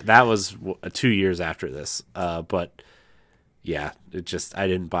that was 2 years after this. But yeah, I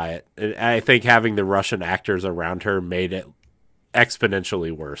didn't buy it. And I think having the Russian actors around her made it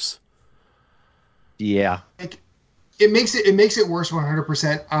exponentially worse. Yeah. Like, it makes it worse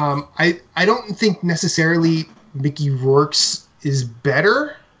 100%. I don't think necessarily Mickey Rourke's is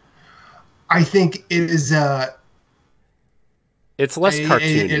better. I think it is it's less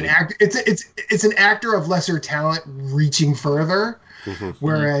cartoony. It's an actor of lesser talent reaching further,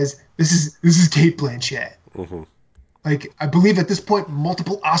 whereas this is Cate Blanchett. Like, I believe at this point,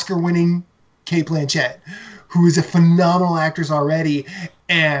 multiple Oscar-winning Cate Blanchett, who is a phenomenal actress already,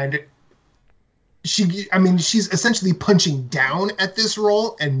 and she's essentially punching down at this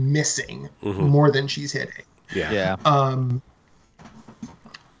role and missing more than she's hitting. Yeah.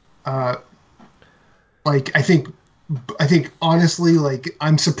 Like, I think honestly, like,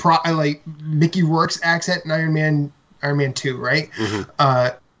 I'm surprised. Like, Mickey Rourke's accent in Iron Man 2, right?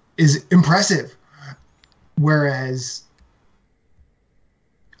 Is impressive. Whereas,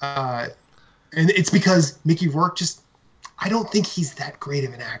 and it's because Mickey Rourke I don't think he's that great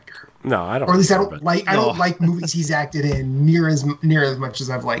of an actor. No, I don't. Or at least I don't like movies he's acted in near as much as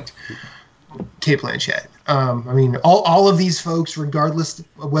I've liked Cate Blanchett. I mean, all of these folks, regardless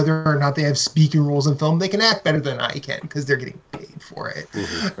of whether or not they have speaking roles in film, they can act better than I can because they're getting paid for it,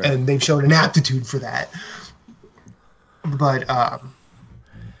 and they've shown an aptitude for that. But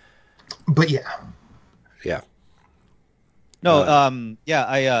yeah. Yeah. No,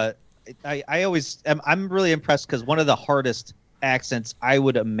 I always I'm really impressed because one of the hardest accents I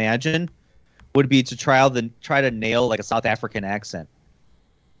would imagine would be to try to nail like a South African accent.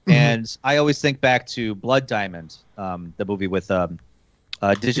 And I always think back to Blood Diamond, the movie with Digimon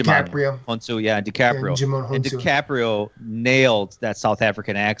DiCaprio. Hounsou, and DiCaprio. Yeah, and DiCaprio nailed that South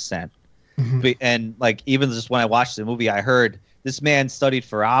African accent. And like even just when I watched the movie, I heard this man studied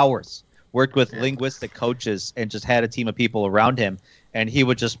for hours, worked with linguistic coaches, and just had a team of people around him, and he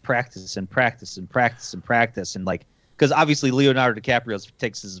would just practice and practice and practice and practice, and like, because obviously Leonardo DiCaprio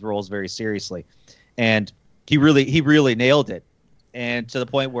takes his roles very seriously, and he really nailed it, and to the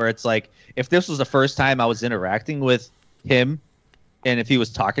point where it's like, if this was the first time I was interacting with him, and if he was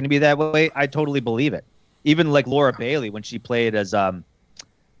talking to me that way, I totally believe it. Even like Laura Bailey, when she played as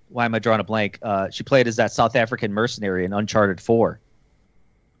why am I drawing a blank? She played as that South African mercenary in Uncharted 4.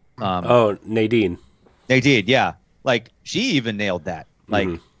 Nadine. Nadine, yeah. Like, she even nailed that. Like,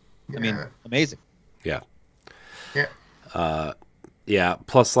 I mean, amazing. Yeah. Yeah. Yeah.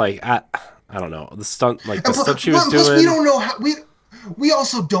 Plus, like, I don't know, the stunt she was plus doing. We don't know how we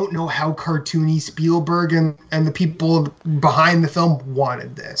also don't know how cartoony Spielberg and the people behind the film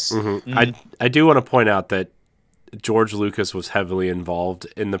wanted this. I do want to point out that George Lucas was heavily involved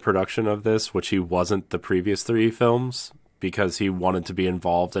in the production of this, which he wasn't the previous 3 films, because he wanted to be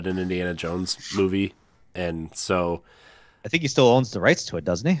involved in an Indiana Jones movie, and so I think he still owns the rights to it,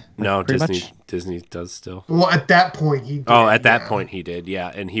 doesn't he? No, Disney does still. Well, at that point he did. At that point he did, yeah,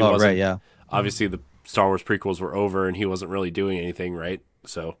 and he wasn't. Right, yeah. Obviously, the Star Wars prequels were over, and he wasn't really doing anything, right?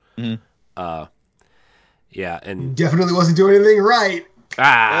 So, yeah, and definitely wasn't doing anything right.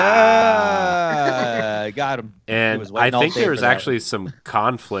 Got him. And I think there's actually some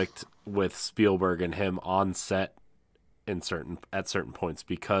conflict with Spielberg and him on set at certain points,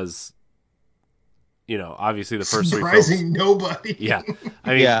 because, you know, obviously the first 3 films. Surprising nobody. Yeah,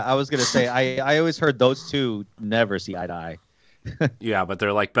 I mean, I was gonna say I always heard those two never see eye to eye. Yeah, but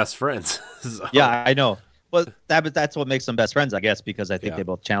they're like best friends. So. Yeah, I know. Well, that's what makes them best friends, I guess, because I think they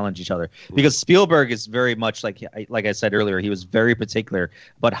both challenge each other. Because Spielberg is very much like I said earlier, he was very particular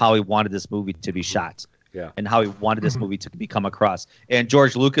about how he wanted this movie to be shot. Yeah. And how he wanted this movie to come across. And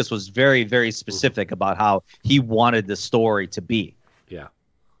George Lucas was very, very specific about how he wanted the story to be. Yeah.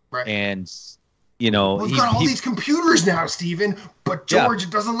 Right. And, you know, we've got all these computers now, Steven, but George, it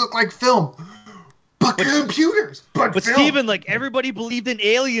doesn't look like film. But computers, but film. Steven, like, everybody believed in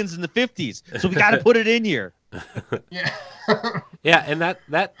aliens in the 50s, so we got to put it in here. Yeah. Yeah, and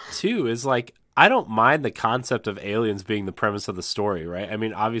that too is like, I don't mind the concept of aliens being the premise of the story, right? I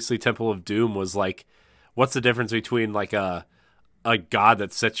mean, obviously Temple of Doom was like, what's the difference between like a a god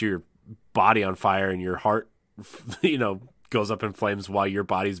that sets your body on fire and your heart, goes up in flames while your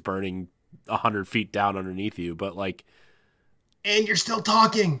body's burning 100 feet down underneath you. But like, and you're still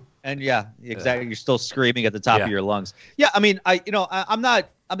talking. And yeah, exactly. You're still screaming at the top Yeah. of your lungs. Yeah, I mean, I'm not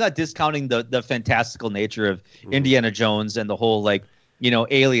discounting the fantastical nature of Indiana Jones and the whole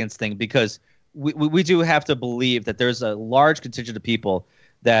aliens thing, because we do have to believe that there's a large contingent of people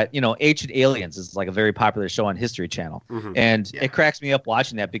that Ancient Aliens is like a very popular show on History Channel, and it cracks me up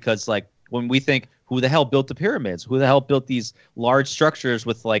watching that, because like when we think, who the hell built the pyramids? Who the hell built these large structures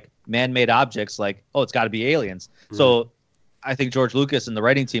with like man-made objects? Like, oh, it's got to be aliens. So I think George Lucas and the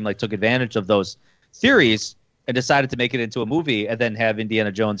writing team like took advantage of those theories and decided to make it into a movie, and then have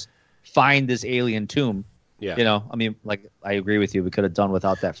Indiana Jones find this alien tomb. Yeah. I mean, like, I agree with you. We could have done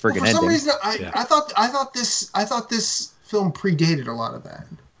without that friggin' For ending. some reason, I thought this film predated a lot of that.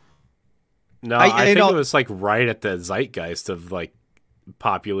 No, I think it was like right at the zeitgeist of like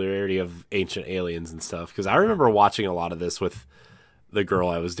popularity of Ancient Aliens and stuff. Because I remember watching a lot of this with the girl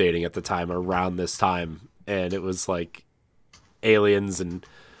I was dating at the time around this time, and it was like aliens and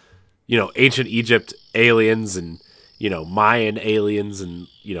ancient Egypt aliens and Mayan aliens, and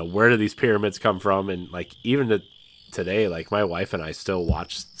where do these pyramids come from? And like even today, like my wife and I still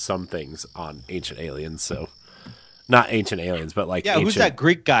watch some things on Ancient Aliens. So not Ancient Aliens, but like who's that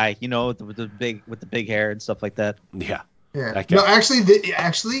Greek guy? With the big hair and stuff like that. Yeah. Yeah. No, actually,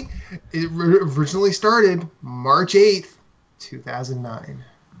 it originally started March 8th, 2009.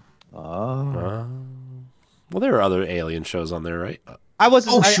 Oh. Well, there are other alien shows on there, right? I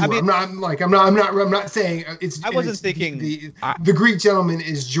wasn't. Oh, sure. I mean, I'm not saying it's. I wasn't thinking the Greek gentleman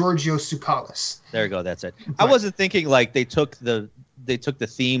is Georgios Tsoukalos. There you go. That's it. I wasn't thinking like they took the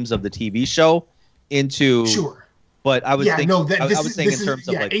themes of the TV show into. Sure. But I was thinking. No, I was saying in terms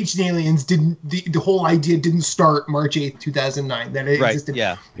of like Ancient Aliens didn't. The whole idea didn't start March 8th, 2009. That it existed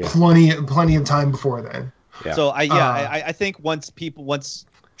plenty of time before then. Yeah. So I think once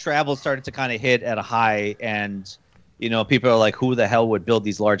travel started to kind of hit at a high, and people are like, who the hell would build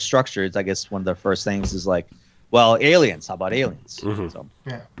these large structures? I guess one of the first things is like, well, aliens. How about aliens? So.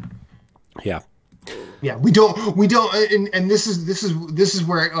 Yeah, we don't, and this is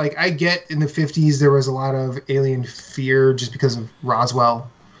where like I get in the 50s there was a lot of alien fear just because of Roswell.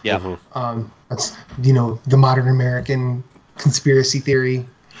 Yeah. That's the modern American conspiracy theory,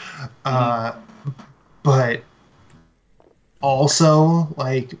 but also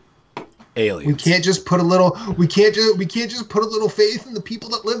like aliens. We can't just put a little faith in the people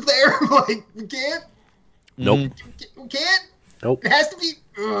that live there. Like we can't. Nope. We can't. Nope. It has to be.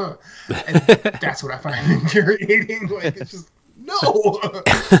 And that's what I find infuriating. Like it's just no.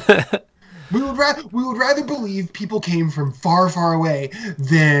 we would rather believe people came from far, far away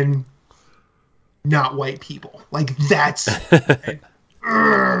than not white people. Like that's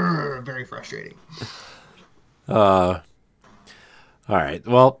very frustrating. All right.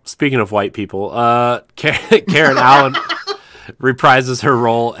 Well, speaking of white people, Karen Allen reprises her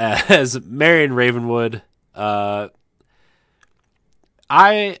role as Marion Ravenwood.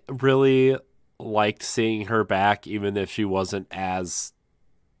 I really liked seeing her back, even if she wasn't as,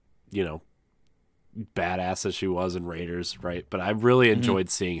 badass as she was in Raiders, right? But I really enjoyed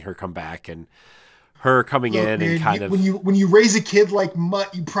seeing her come back, and her coming in and kind of when you raise a kid like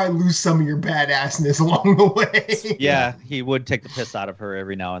Mutt, you probably lose some of your badassness along the way. Yeah, he would take the piss out of her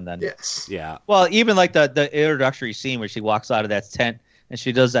every now and then. Yes. Yeah. Well, even like the introductory scene where she walks out of that tent and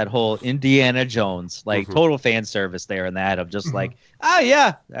she does that whole Indiana Jones, like total fan service there in that of just like,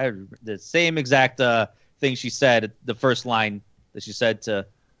 the same exact thing she said, the first line that she said to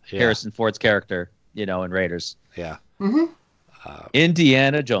Harrison Ford's character, in Raiders. Yeah.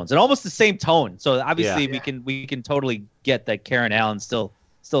 Indiana Jones, and almost the same tone. So obviously we can totally get that Karen Allen still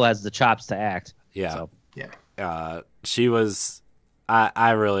has the chops to act. Yeah. So. She was.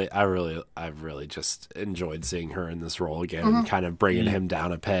 I really just enjoyed seeing her in this role again, and kind of bringing him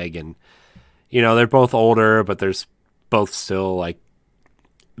down a peg. And they're both older, but there's both still like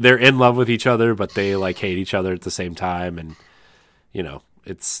they're in love with each other, but they like hate each other at the same time. And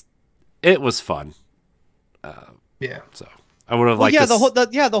it was fun. So I would have liked. Yeah,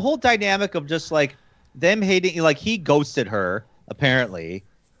 the whole dynamic of just like them hating, like he ghosted her apparently,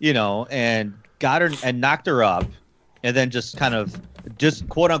 and got her and knocked her up, and then just kind of just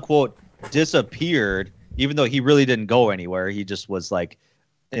quote unquote disappeared, even though he really didn't go anywhere. He just was like,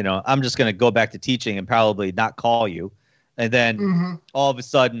 I'm just gonna go back to teaching and probably not call you. And then all of a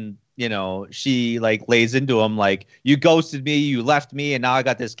sudden, she like lays into him like, you ghosted me, you left me, and now I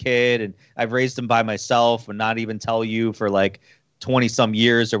got this kid and I've raised him by myself and not even tell you for like 20 some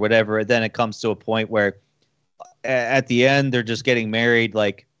years or whatever. And then it comes to a point where at the end they're just getting married.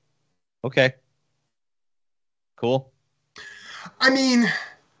 Like, okay, cool. I mean,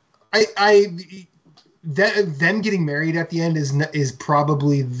 them getting married at the end is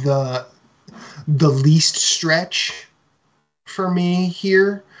probably the least stretch for me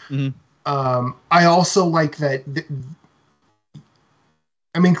here. Mm-hmm. I also like that.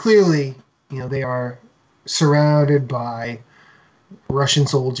 I mean, clearly, they are surrounded by Russian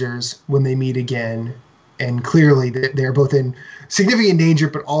soldiers when they meet again, and clearly they're both in significant danger.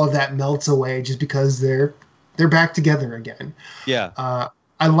 But all of that melts away just because they're back together again. Yeah.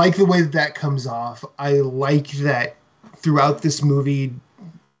 I like the way that comes off. I like that throughout this movie,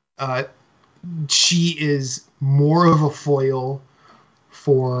 she is more of a foil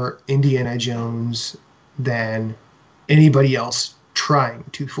for Indiana Jones than anybody else trying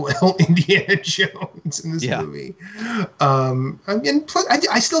to foil Indiana Jones in this movie. And plus,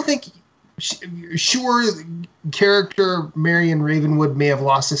 I still think, sure, character Marion Ravenwood may have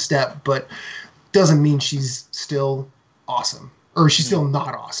lost a step, but doesn't mean she's still awesome. Or she's still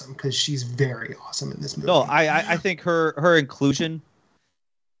not awesome, because she's very awesome in this movie. No, I think her inclusion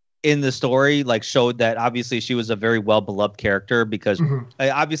in the story showed that obviously she was a very well beloved character, because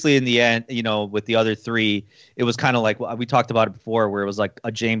obviously in the end, with the other three, it was kind of like we talked about it before, where it was like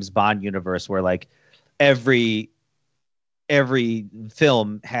a James Bond universe where every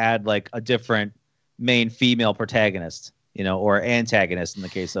film had a different main female protagonist, or antagonist in the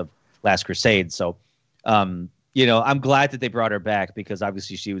case of Last Crusade. So, I'm glad that they brought her back, because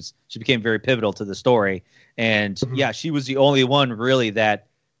obviously she became very pivotal to the story. And she was the only one really that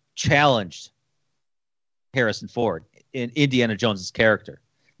challenged Harrison Ford in Indiana Jones's character,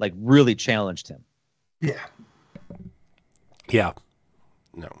 really challenged him. Yeah. Yeah.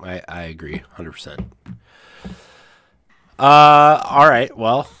 No, I agree 100%. All right.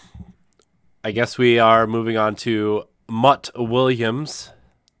 Well, I guess we are moving on to Mutt Williams.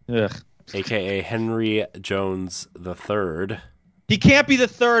 Ugh. A.k.a. Henry Jones III. He can't be the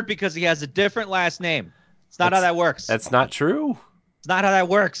third because he has a different last name. It's not how that works. That's not true. It's not how that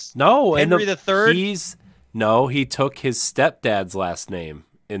works. No. Henry the Third? He took his stepdad's last name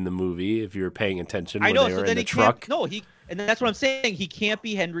in the movie, if you were paying attention when they were in the truck. And that's what I'm saying. He can't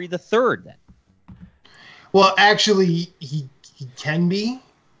be Henry the Third then. Well, actually, he can be,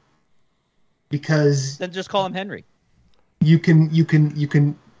 because then just call him Henry. You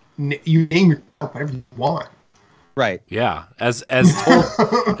name yourself whatever you want. Right. Yeah. As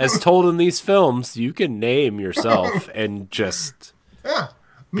told in these films, you can name yourself and just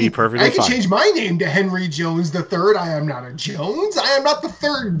be perfectly fine. I can change my name to Henry Jones III. I am not a Jones. I am not the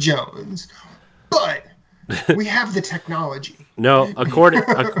third Jones. But we have the technology. No,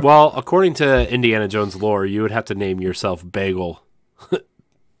 according to Indiana Jones lore, you would have to name yourself Bagel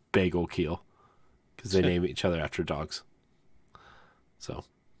Keel, because they name each other after dogs. So.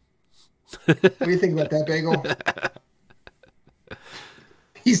 What do you think about that, Bagel?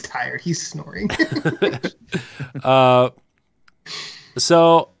 He's tired. He's snoring.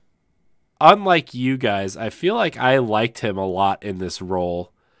 So, unlike you guys, I feel like I liked him a lot in this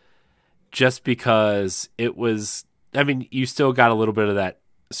role, just because it was. I mean, you still got a little bit of that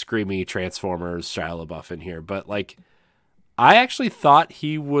screamy Transformers Shia LaBeouf in here, but I actually thought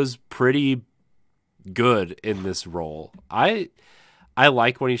he was pretty good in this role. I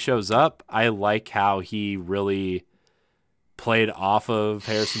like when he shows up. I like how he really played off of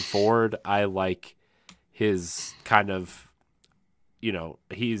Harrison Ford. I like his kind of,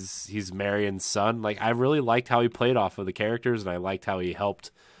 he's Marion's son. I really liked how he played off of the characters, and I liked how he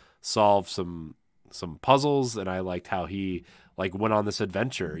helped solve some puzzles, and I liked how he went on this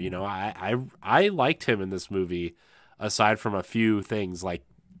adventure. I liked him in this movie, aside from a few things like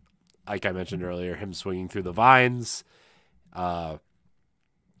I mentioned earlier, him swinging through the vines.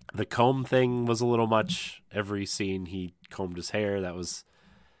 The comb thing was a little much. Every scene he combed his hair.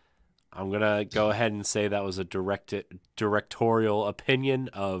 I'm going to go ahead and say that was a directorial opinion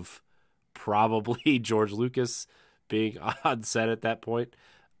of probably George Lucas being on set at that point.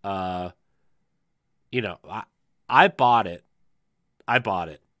 I bought it.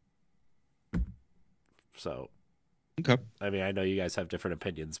 So, okay. I mean, I know you guys have different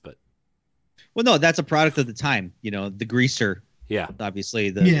opinions, but. Well, no, that's a product of the time, the greaser. Yeah, obviously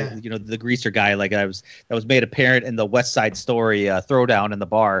the greaser guy, that was made apparent in the West Side Story throwdown in the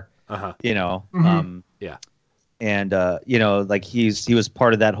bar. Yeah, and he was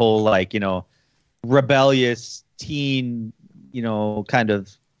part of that whole rebellious teen, kind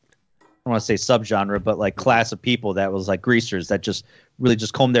of, I don't want to say subgenre, but class of people that was greasers that just really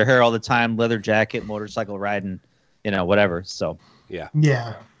just combed their hair all the time, leather jacket, motorcycle riding, whatever. So yeah.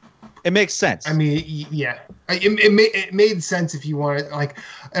 It makes sense. I mean, yeah, it made sense if you want it. Like,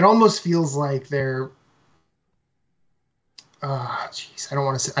 it almost feels like they're. Jeez, I don't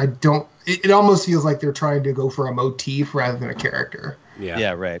want to say. I don't. It almost feels like they're trying to go for a motif rather than a character.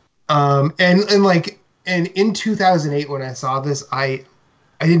 Yeah, right. And in 2008 when I saw this, I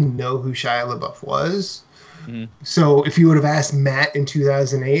didn't know who Shia LaBeouf was. Mm-hmm. So if you would have asked Matt in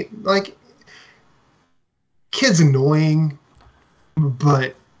 2008, like, kid's annoying,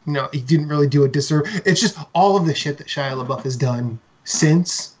 but he didn't really do a disservice. It's just all of the shit that Shia LaBeouf has done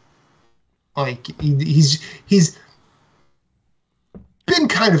since. Like, he's been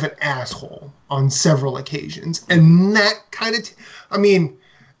kind of an asshole on several occasions, and that kind of I mean,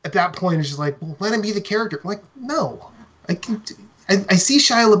 at that point it's just like, well, let him be the character. I'm like, no, I see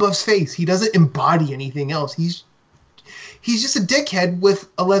Shia LaBeouf's face. He doesn't embody anything else. He's just a dickhead with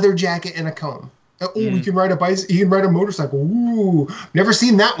a leather jacket and a comb. He can ride a bicycle. He can ride a motorcycle. Ooh, never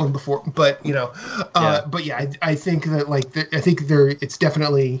seen that one before. But but yeah, I think that it's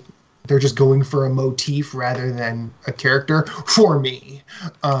definitely. They're just going for a motif rather than a character for me.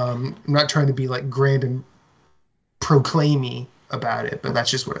 I'm not trying to be like grand and proclaimy about it, but that's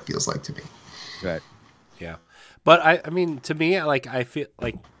just what it feels like to me. Right. Yeah. But I mean, to me, like, I feel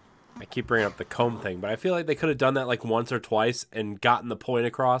like I keep bringing up the comb thing, but I feel like they could have done that like once or twice and gotten the point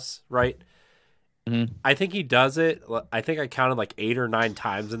across, right? Mm-hmm. I think he does it. I think I counted like 8 or 9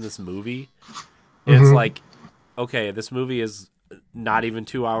 times in this movie. Mm-hmm. It's like, okay, this movie is not even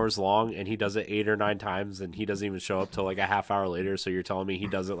 2 hours long, and he does it 8 or 9 times, and he doesn't even show up till like a half hour later. So you're telling me he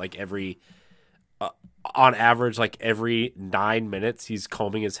does it like on average, like every 9 minutes, he's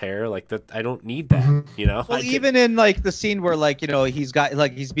combing his hair. Like that, I don't need that, Well, even in like the scene where he's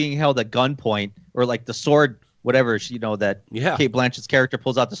being held at gunpoint, or like the sword, whatever, that Cate Blanchett's character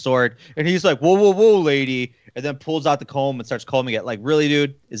pulls out the sword, and he's like, whoa, lady, and then pulls out the comb and starts combing it. Like, really,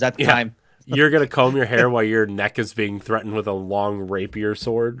 dude, is that the time? You're going to comb your hair while your neck is being threatened with a long rapier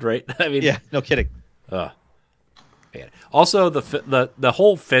sword, right? I mean, yeah, no kidding. Man. Also, the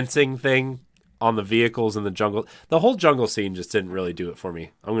whole fencing thing on the vehicles in the jungle, the whole jungle scene just didn't really do it for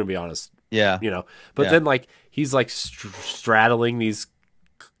me. I'm going to be honest. Yeah. But then like he's like straddling these,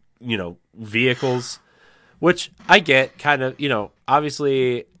 vehicles, which I get kind of,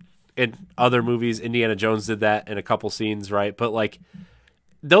 obviously in other movies, Indiana Jones did that in a couple scenes, right? But like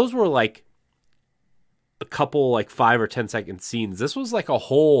those were like a couple like 5 or 10 second scenes. This was like a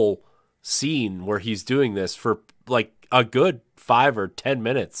whole scene where he's doing this for like a good 5 or 10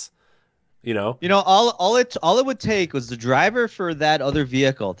 minutes. All it would take was the driver for that other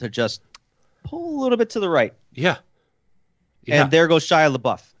vehicle to just pull a little bit to the right. Yeah. And there goes Shia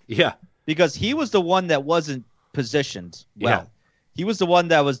LaBeouf. Yeah. Because he was the one that wasn't positioned well. Yeah. He was the one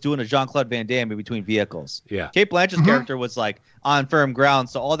that was doing a Jean-Claude Van Damme in between vehicles. Yeah. Cate Blanchett's character was like on firm ground,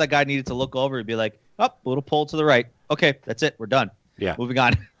 so all that guy needed to look over and be like, oh, little pull to the right. Okay, that's it. We're done. Yeah. Moving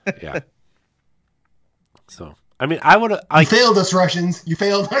on. Yeah. So, I mean, I would have. You failed us, Russians. You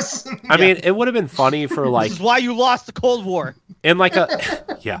failed us. I mean, it would have been funny for like. This is why you lost the Cold War. In like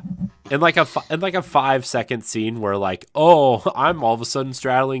a, yeah, in like a 5-second scene where like, oh, I'm all of a sudden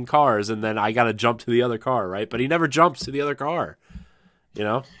straddling cars, and then I got to jump to the other car, right? But he never jumps to the other car,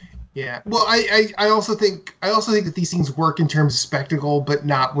 Yeah. Well, I also think that these things work in terms of spectacle, but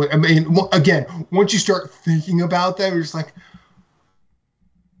not. I mean, again, once you start thinking about that, you're just like,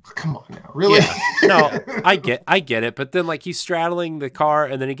 come on now, really? Yeah. No, I get it. But then like he's straddling the car,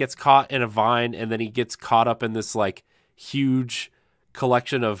 and then he gets caught in a vine, and then he gets caught up in this like huge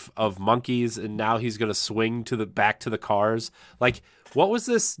collection of monkeys, and now he's gonna swing back to the cars. Like, what was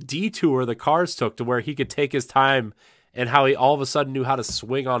this detour the cars took to where he could take his time, and how he all of a sudden knew how to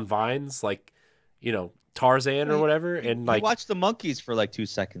swing on vines, like, Tarzan or whatever. And like, he watched the monkeys for like 2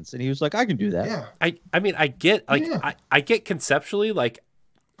 seconds, and he was like, I can do that. Yeah. I mean, I get like, I get conceptually, like,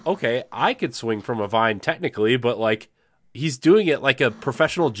 okay, I could swing from a vine technically, but like he's doing it like a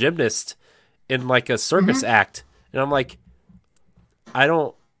professional gymnast in like a circus act. And I'm like, I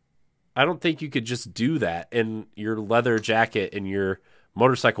don't think you could just do that in your leather jacket and your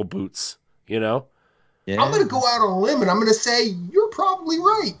motorcycle boots, Yeah. I'm going to go out on a limb and I'm going to say you're probably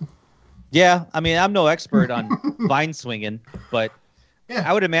right. Yeah. I mean, I'm no expert on vine swinging, but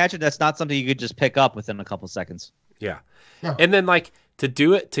I would imagine that's not something you could just pick up within a couple seconds. Yeah. No. And then like to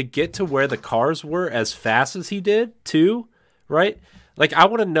do it, to get to where the cars were as fast as he did too, right? Like, I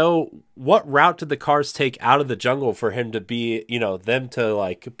want to know, what route did the cars take out of the jungle for him to be, them to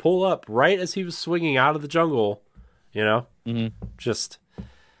like pull up right as he was swinging out of the jungle, Just,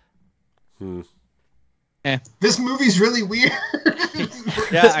 This movie's really weird.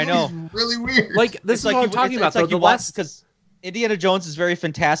 Yeah, I know. Really weird. Like, this is what I'm talking about, though. Indiana Jones is very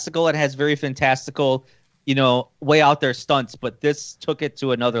fantastical and has very fantastical, way out there stunts, but this took it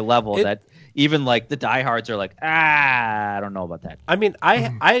to another level that even like the diehards are like, I don't know about that. I mean,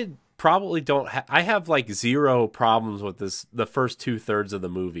 I probably don't. I have like zero problems with this. The first 2/3 of the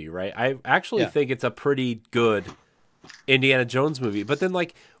movie, right? I actually think it's a pretty good Indiana Jones movie. But then,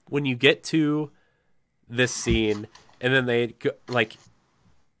 like when you get to this scene, and then they go, like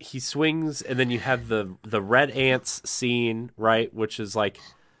he swings, and then you have the red ants scene, right? Which is like,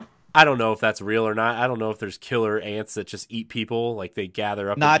 I don't know if that's real or not. I don't know if there's killer ants that just eat people, like they gather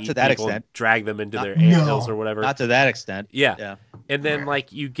up, not and to eat that people extent, and drag them into their anthills or whatever. Not to that extent. Yeah. And then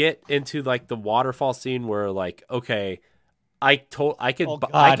like you get into like the waterfall scene where like, okay, I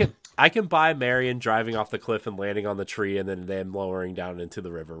can buy Marion driving off the cliff and landing on the tree and then them lowering down into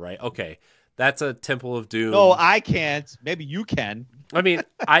the river, right? Okay. That's a Temple of Doom. No, I can't. Maybe you can. I mean,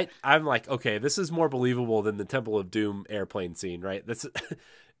 I'm like, okay, this is more believable than the Temple of Doom airplane scene, right? That's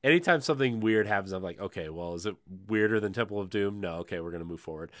anytime something weird happens, I'm like, okay, well, is it weirder than Temple of Doom? No, okay, we're gonna move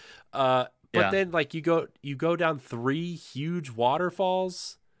forward. But then like you go down 3 huge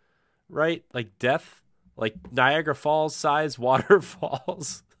waterfalls, right? Like like Niagara Falls size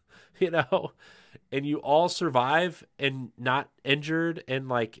waterfalls, and you all survive and not injured, and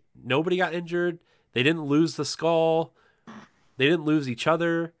like nobody got injured. They didn't lose the skull. They didn't lose each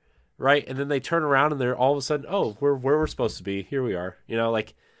other, right? And then they turn around and they're all of a sudden, oh, we're where we're supposed to be. Here we are.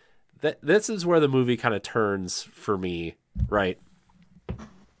 Like this is where the movie kind of turns for me, right?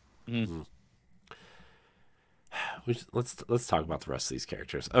 Mm-hmm. Let's talk about the rest of these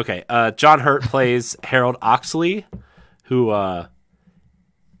characters. Okay, John Hurt plays Harold Oxley, who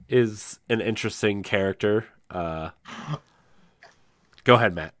is an interesting character. Go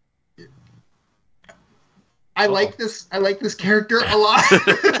ahead, Matt. I like this character a lot.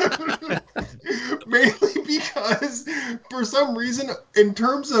 Mainly because for some reason, in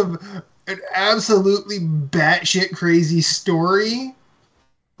terms of an absolutely batshit crazy story,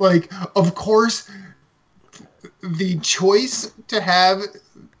 like of course the choice to have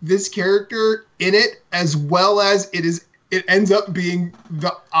this character in it, as well as it ends up being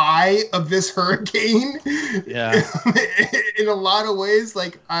the eye of this hurricane. Yeah. In a lot of ways,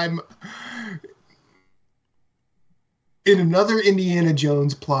 like I'm in another Indiana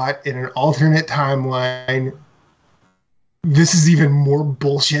Jones plot in an alternate timeline. This is even more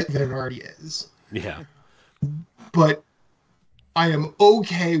bullshit than it already is. Yeah. But I am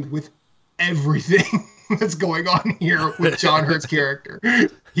okay with everything that's going on here with John Hurt's character.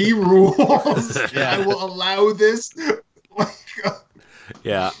 He rules. Yeah. I will allow this.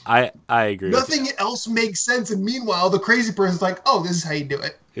 Yeah, I agree. Nothing else makes sense. And meanwhile, the crazy person's like, oh, this is how you do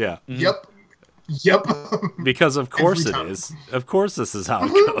it. Yeah. Mm-hmm. Yep. Because of course it is. Of course this is how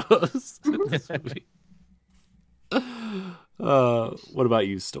it goes. What about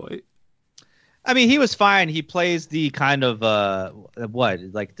you, Stoy? I mean, he was fine. He plays the kind of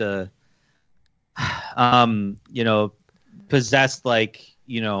like the possessed, like,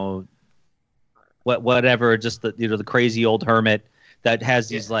 whatever, just the crazy old hermit that has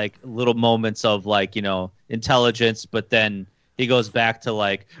these like little moments of like, intelligence, but then he goes back to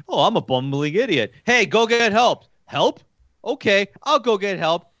like, oh, I'm a bumbling idiot. Hey, go get help. Help? Okay, I'll go get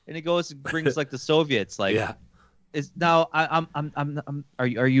help. And he goes and brings like the Soviets. Like, yeah. Is now I'm are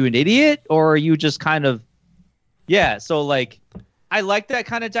you an idiot, or are you just kind of so like I like that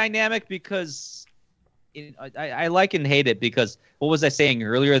kind of dynamic because I like and hate it because what was I saying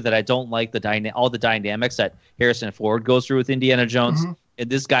earlier, that I don't like all the dynamics that Harrison Ford goes through with Indiana Jones, and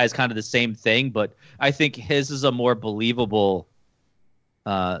this guy's kind of the same thing, but I think his is a more believable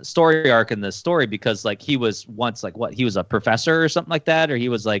story arc in this story because like he was once like he was a professor or something like that, or he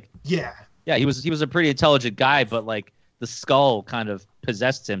was like he was a pretty intelligent guy, but like the skull kind of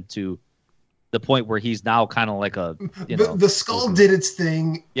possessed him to the point where he's now kind of like the skull did its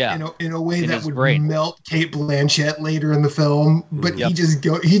thing in a way that would melt Cate Blanchett later in the film, but he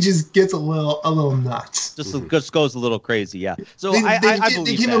just gets a little nuts. Just goes a little crazy, So they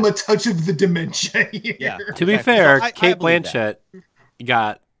believe give him a touch of the dementia here. Yeah. To be fair, Cate Blanchett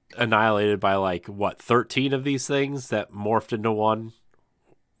got annihilated by like 13 of these things that morphed into one.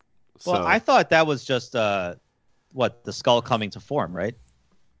 Well, I thought that was just the skull coming to form, right?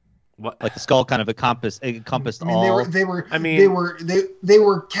 What? Like the skull kind of encompassed all. They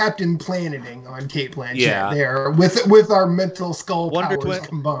were Captain Planeting on Cate Blanchett there with our mental skull powers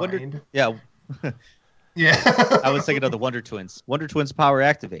combined. Yeah. I was thinking of the Wonder Twins. Wonder Twins power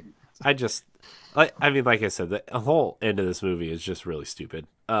activated. I mean, like I said, the whole end of this movie is just really stupid.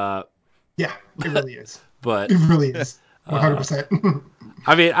 Yeah, it really is. But it really is. 100%.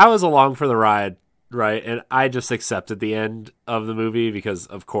 I mean, I was along for the ride Right, and I just accepted the end of the movie because,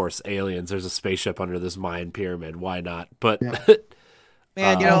 of course, aliens. There's a spaceship under this Mayan pyramid. Why not? But Yeah.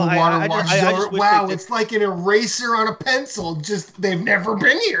 Man, All the water washes I over. just wish Wow, they it's like an eraser on a pencil. Just they've never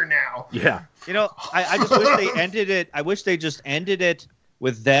been here now. yeah, I just wish they ended it. I wish they just ended it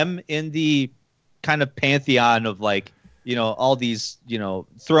with them in the kind of pantheon of like, all these,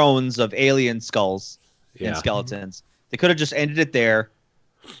 thrones of alien skulls and skeletons. They could have just ended it there,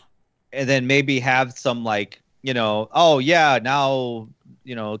 and then maybe have some like, oh yeah, now,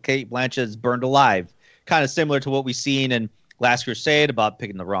 Kate Blanchett's burned alive, kind of similar to what we've seen in Last Crusade about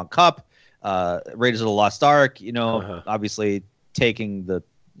picking the wrong cup, Raiders of the Lost Ark, obviously taking the,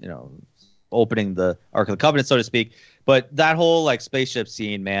 opening the Ark of the Covenant, so to speak. But that whole like spaceship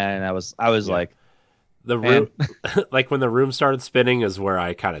scene, man, I was like, the room, like when the room started spinning, is where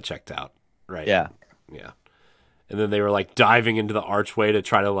I kind of checked out. Right. Yeah. And then they were like diving into the archway to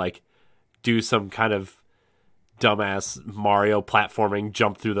try to like do some kind of dumbass Mario platforming,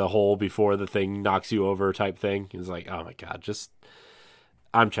 jump through the hole before the thing knocks you over type thing. He was like, oh my god,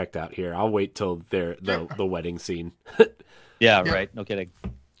 I'm checked out here. I'll wait till the wedding scene. Yeah, right. No kidding.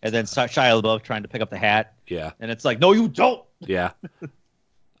 And then Shia LaBeouf trying to pick up the hat. Yeah. And it's like, no, you don't. Yeah.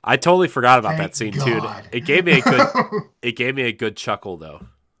 I totally forgot about Thank that scene God. too. It gave me a good chuckle though.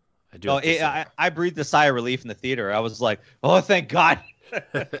 I do. I breathed a sigh of relief in the theater. I was like, oh, thank God.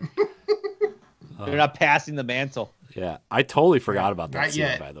 They're not passing the mantle. Yeah, I totally forgot about that Not scene,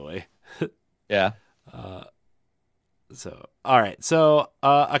 yet. by the way. Yeah. So, all right. So,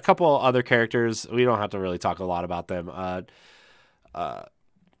 a couple other characters. We don't have to really talk a lot about them.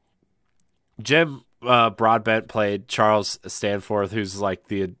 Jim Broadbent played Charles Stanforth, who's like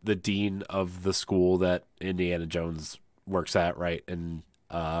the dean of the school that Indiana Jones works at, right? And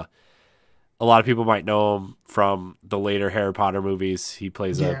a lot of people might know him from the later Harry Potter movies. He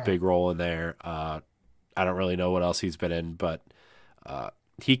plays a big role in there. I don't really know what else he's been in, but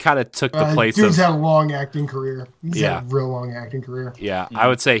he kind of took the place dude's of... had a long acting career. He's Yeah. had a real long acting career. Yeah, I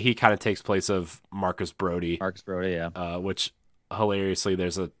would say he kind of takes place of Marcus Brody. Marcus Brody, yeah. Which, hilariously,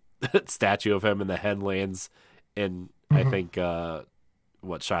 there's a statue of him, and the head lands in, I think, Shia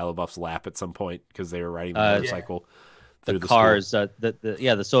LaBeouf's lap at some point, because they were riding the motorcycle through the cars, school.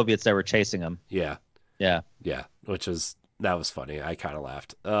 the Soviets that were chasing him. Yeah. Yeah. Yeah, that was funny. I kind of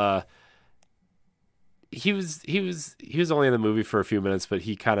laughed. He was only in the movie for a few minutes, but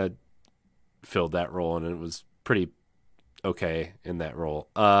he kind of filled that role, and it was pretty okay in that role.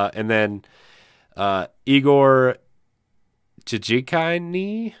 And then Igor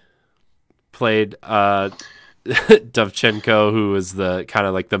Jajikani played Dovchenko, who was the kind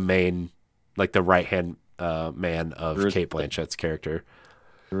of like the main, like the right hand man of Kate Blanchett's character.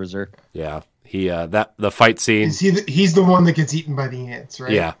 Bruiser. Yeah, he the fight scene. He's the one that gets eaten by the ants,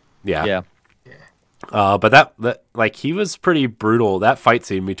 right? Yeah. But that like he was pretty brutal. That fight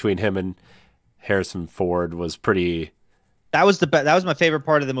scene between him and Harrison Ford was pretty. That was that was my favorite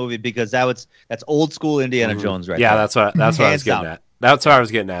part of the movie, because that's old school Indiana Jones, right? Yeah, there. that's what I was getting at. That's what I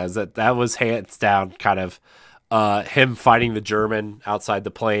was getting at. Is that was hands down kind of him fighting the German outside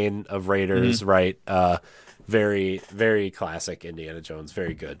the plane of Raiders, right? Very, very classic Indiana Jones.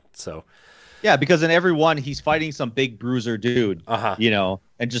 Very good. So. Yeah, because in every one he's fighting some big bruiser dude, and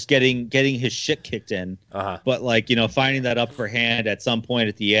just getting his shit kicked in. But like, finding that upper hand at some point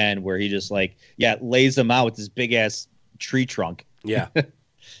at the end where he just like, lays him out with this big ass tree trunk. Yeah.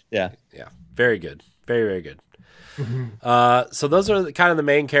 Yeah. Very good. Very, very good. So those are kind of the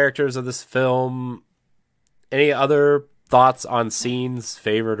main characters of this film. Any other thoughts on scenes,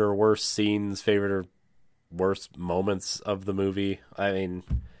 favorite or worst scenes, favorite or worst moments of the movie? I mean,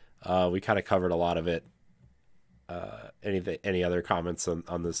 we kind of covered a lot of it. Any other comments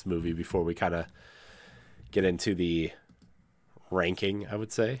on this movie before we kind of get into the ranking, I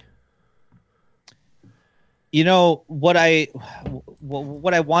would say? What I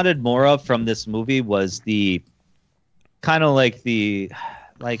wanted more of from this movie was the kind of like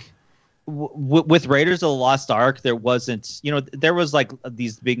with Raiders of the Lost Ark, there wasn't, there was like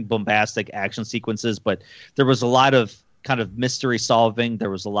these big bombastic action sequences, but there was a lot of kind of mystery solving.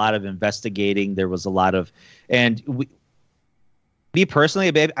 There was a lot of investigating. There was a lot of, me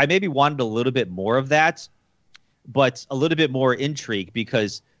personally, I maybe wanted a little bit more of that, but a little bit more intrigue,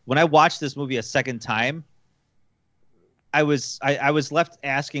 because when I watched this movie a second time, I was left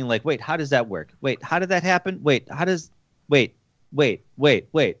asking like, wait, how does that work? Wait, how did that happen? Wait, wait.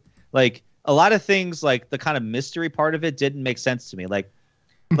 Like a lot of things, like the kind of mystery part of it didn't make sense to me. Like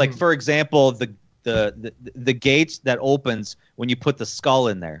for example, the gate that opens when you put the skull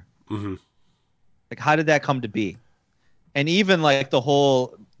in there. Like, how did that come to be? And even like the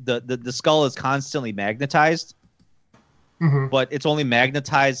whole the skull is constantly magnetized, but it's only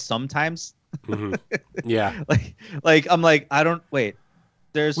magnetized sometimes. Yeah. like I'm like, I don't wait.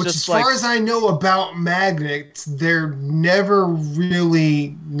 There's Which, just as far like, as I know about magnets, they're never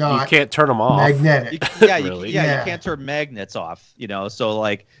really You not can't turn them off. magnetic. Really? you Yeah. can't turn magnets off, so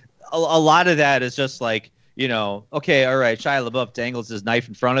like a lot of that is just like, okay, all right, Shia LaBeouf dangles his knife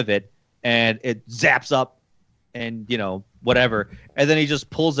in front of it and it zaps up and whatever, and then he just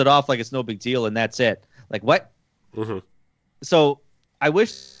pulls it off like it's no big deal and that's it. Like, what? So I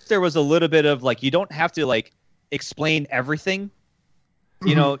wish there was a little bit of like, you don't have to like explain everything.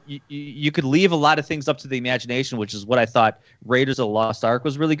 You could leave a lot of things up to the imagination, which is what I thought Raiders of the Lost Ark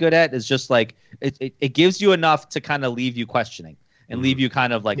was really good at. Is just like it gives you enough to kind of leave you questioning and leave you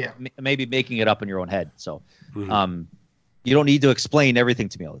kind of like maybe making it up in your own head. So you don't need to explain everything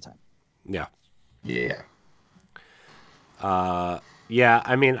to me all the time. Yeah. Yeah. Yeah.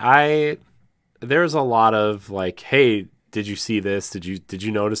 I mean, there's a lot of like, hey, did you see this? Did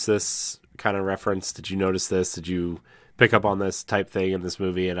you notice this kind of reference? Did you notice this? Did you pick up on this type thing in this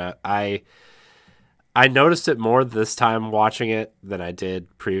movie? And I noticed it more this time watching it than I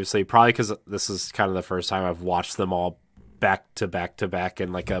did previously, probably because this is kind of the first time I've watched them all back to back to back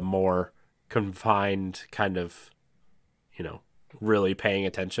in like a more confined kind of, really paying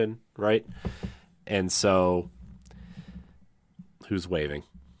attention, right? And so, who's waving?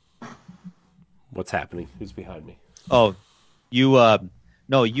 What's happening? Who's behind me? Oh, you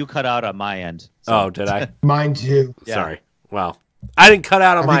no, you cut out on my end. So. Oh, did I? Mine too. Yeah. Sorry. Well, I didn't cut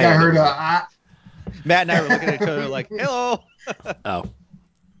out on my I end. heard Matt and I were looking at each other like, hello. Oh,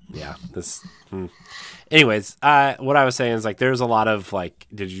 yeah. Anyways, what I was saying is like, there's a lot of like,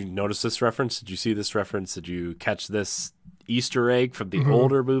 did you notice this reference? Did you see this reference? Did you catch this Easter egg from the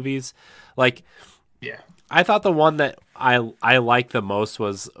older movies? Like, yeah. I thought the one that I liked the most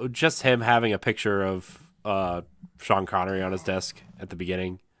was just him having a picture of Sean Connery on his desk at the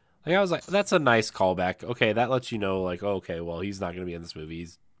beginning. Like, I was like, that's a nice callback. Okay, that lets you know, like, okay, well, he's not going to be in this movie.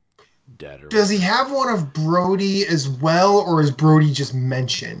 He's dead. Does he have one of Brody as well, or is Brody just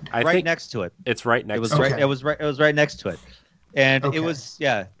mentioned? I right think next to it. it's right next. It was to right. Okay. It was right. It was right next to it, and Okay. it was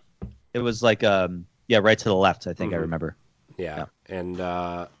It was like right to the left. I think I remember. Yeah. And,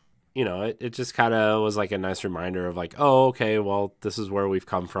 it just kind of was like a nice reminder of like, oh, okay, well, this is where we've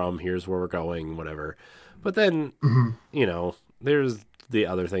come from. Here's where we're going, whatever. But then, there's the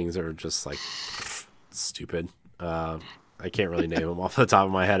other things that are just like stupid. I can't really name them off the top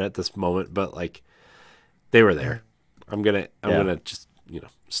of my head at this moment, but like they were there. I'm gonna just,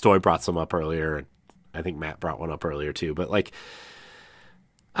 Stoy brought some up earlier, and I think Matt brought one up earlier too. But like,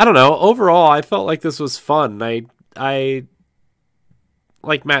 I don't know. Overall, I felt like this was fun. I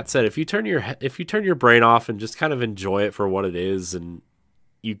like Matt said, if you turn your brain off and just kind of enjoy it for what it is, and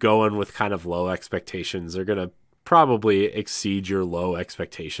you go in with kind of low expectations, they're gonna probably exceed your low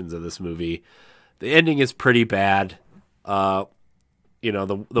expectations of this movie. The ending is pretty bad. The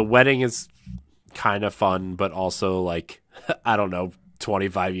wedding is kind of fun, but also like, I don't know,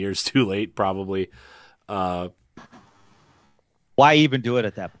 25 years too late, probably. Why even do it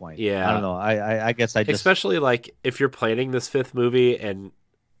at that point? Yeah. I don't know. I guess I just especially like if you're planning this fifth movie and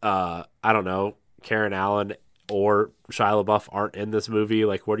I don't know, Karen Allen or Shia LaBeouf aren't in this movie,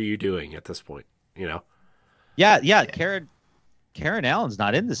 like what are you doing at this point? Yeah. Karen Allen's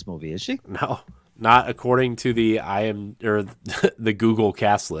not in this movie, is she? No, not according to the the Google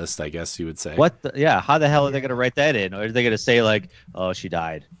cast list, I guess you would say. What? How the hell are they going to write that in? Or are they going to say like, oh, she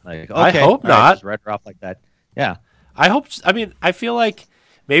died? Like, okay, I hope all right, not. just write her off like that. Yeah. I feel like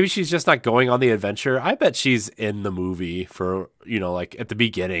maybe she's just not going on the adventure. I bet she's in the movie for, like at the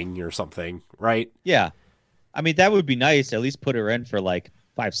beginning or something, right? Yeah. I mean, that would be nice. At least put her in for like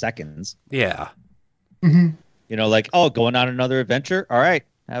 5 seconds. Yeah. Like, oh, going on another adventure. All right.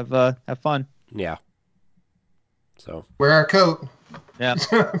 Have fun. Yeah. So Wear a coat. Yeah.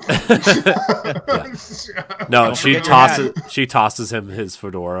 no, Don't she forget your tosses him his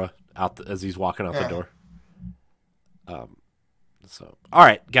fedora out as he's walking out the door. So all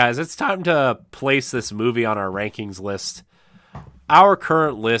right, guys, it's time to place this movie on our rankings list. Our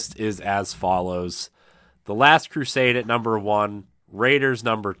current list is as follows: The Last Crusade at number 1, Raiders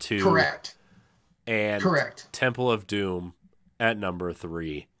number 2, Correct. and Correct. Temple of Doom at number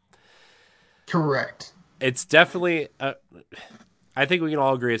 3. Correct. It's definitely I think we can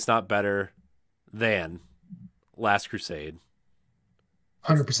all agree it's not better than Last Crusade.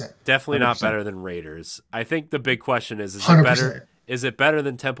 100%. Definitely 100%. not better than Raiders. I think the big question is it 100%. better? Is it better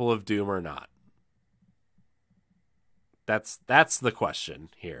than Temple of Doom or not? That's the question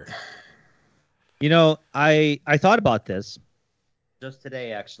here. I thought about this, just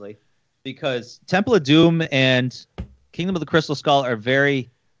today, actually, because Temple of Doom and Kingdom of the Crystal Skull are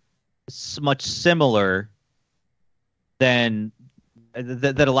very much similar than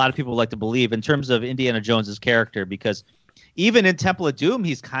that a lot of people like to believe in terms of Indiana Jones's character, because even in Temple of Doom,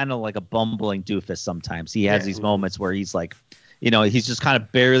 he's kind of like a bumbling doofus sometimes. He has these moments where he's like, he's just kind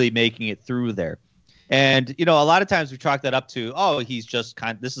of barely making it through there. And, a lot of times we chalk that up to, he's just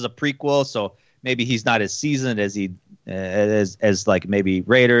this is a prequel, so maybe he's not as seasoned as as like maybe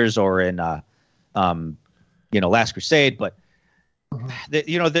Raiders or in, Last Crusade, but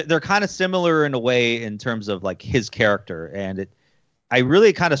they're kind of similar in a way in terms of like his character. And I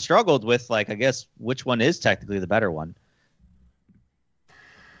really kind of struggled with, like, I guess which one is technically the better one.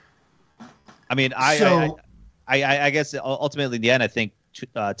 I mean, I guess ultimately in the end, I think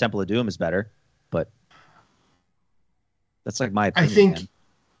Temple of Doom is better, but that's like my opinion. I think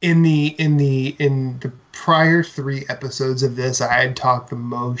in the prior 3 episodes of this, I had talked the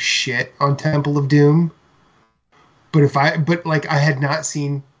most shit on Temple of Doom, but I had not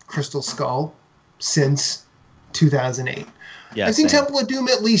seen Crystal Skull since 2008. Yeah, I've seen same. Temple of Doom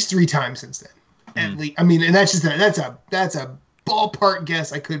at least 3 times since then. At least, I mean, and that's a ballpark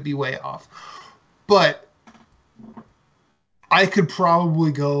guess. I could be way off, but I could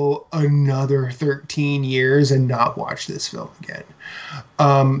probably go another 13 years and not watch this film again.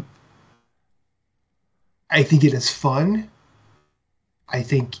 I think it is fun. I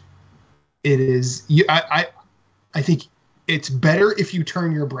think it is. I think it's better if you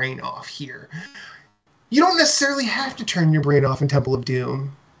turn your brain off here. You don't necessarily have to turn your brain off in Temple of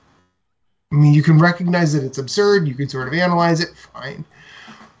Doom. I mean, you can recognize that it's absurd. You can sort of analyze it. Fine.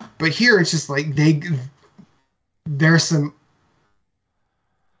 But here it's just like there's some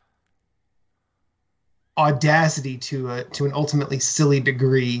audacity to an ultimately silly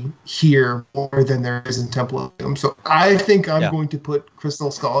degree here more than there is in Temple of Doom. So I think I'm going to put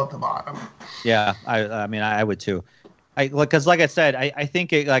Crystal Skull at the bottom. Yeah, I mean, I would too. Because like I said, I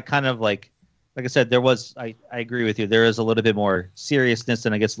think it like kind of like I said, there was I agree with you. There is a little bit more seriousness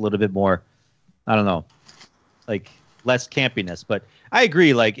and I guess a little bit more, I don't know, like less campiness. But I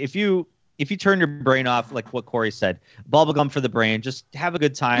agree. Like if you turn your brain off, like what Corey said, bubblegum for the brain, just have a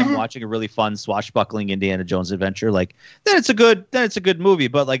good time watching a really fun swashbuckling Indiana Jones adventure. Like then it's a good movie.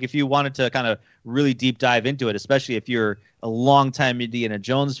 But like if you wanted to kind of really deep dive into it, especially if you're a longtime Indiana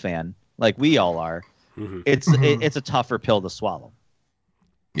Jones fan, like we all are, it's a tougher pill to swallow.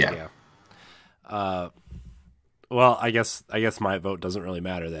 Yeah. Well, I guess my vote doesn't really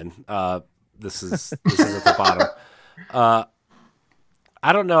matter then. This is at the bottom.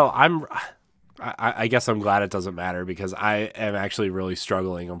 I don't know. I guess I'm glad it doesn't matter because I am actually really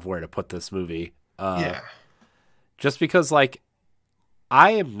struggling of where to put this movie. Just because like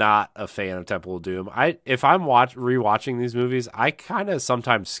I am not a fan of Temple of Doom. If I'm rewatching these movies, I kind of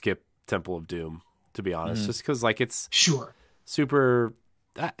sometimes skip Temple of Doom, to be honest, just because like it's super.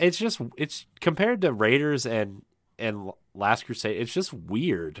 It's compared to Raiders and Last Crusade, it's just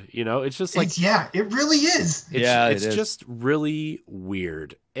weird, it's just like it really is. It's just really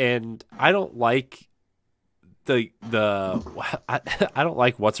weird, and I don't like I don't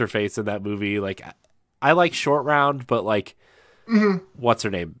like what's her face in that movie. Like I like Short Round, but like what's her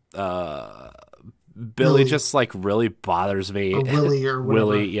name, Billy just like really bothers me. Or Willie or whatever.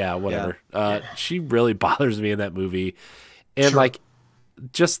 Willie, yeah, whatever. She really bothers me in that movie, and like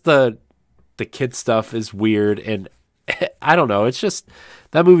just the kid stuff is weird, and I don't know. It's just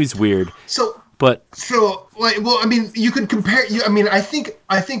that movie's weird. So like, well, I mean, you could compare. I mean, I think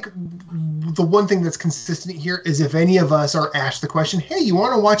the one thing that's consistent here is if any of us are asked the question, "Hey, you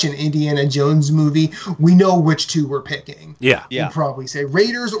want to watch an Indiana Jones movie?" We know which 2 we're picking. Yeah. We'll probably say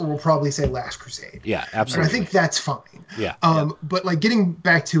Raiders, or we'll probably say Last Crusade. Yeah, absolutely. And I think that's fine. Yeah. But like getting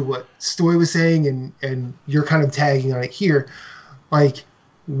back to what Stoy was saying, and you're kind of tagging on it here, like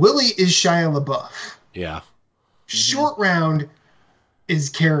Willie is Shia LaBeouf. Yeah. Short Round is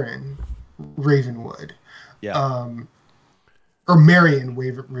Karen Ravenwood. Yeah. Or Marion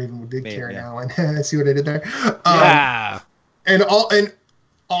Ravenwood did Karen Allen. See what I did there? And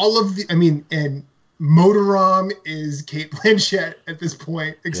all of the, I mean, and Motorom is Kate Blanchett at this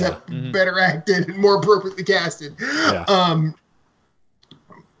point, except better acted and more appropriately casted. Yeah.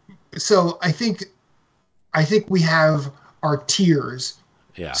 So I think we have our tiers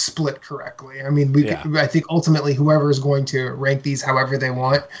split correctly. I mean, I think ultimately whoever is going to rank these however they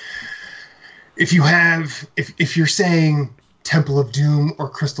want. If you're saying Temple of Doom or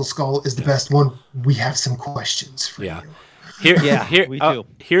Crystal Skull is the best one, we have some questions for you. Here, we do.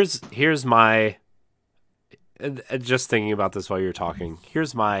 Here's my just thinking about this while you're talking.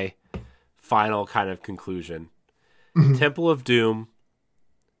 Here's my final kind of conclusion. Temple of Doom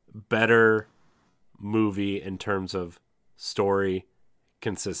better movie in terms of story,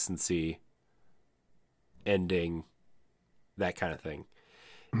 consistency, ending, that kind of thing.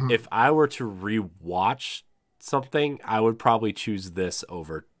 If I were to rewatch something, I would probably choose this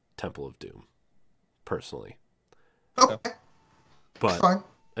over Temple of Doom, personally. Okay. But Fine.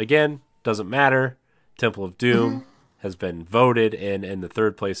 again, doesn't matter. Temple of Doom has been voted in the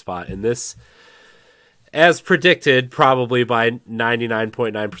third place spot. And this, as predicted, probably by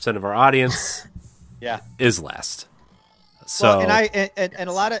 99.9% of our audience, is last. So well, and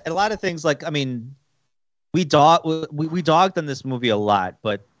a lot of things, like, I mean, we dogged on this movie a lot,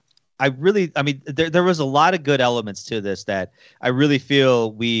 but there was a lot of good elements to this that I really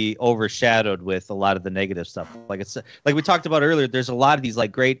feel we overshadowed with a lot of the negative stuff. Like we talked about earlier, there's a lot of these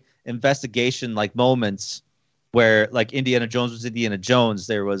like great investigation like moments where like Indiana Jones was Indiana Jones.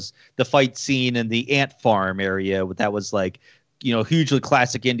 There was the fight scene in the ant farm area that was like, you know, hugely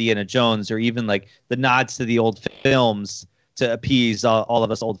classic Indiana Jones, or even like the nods to the old films to appease all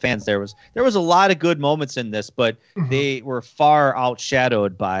of us old fans. There was a lot of good moments in this, but they were far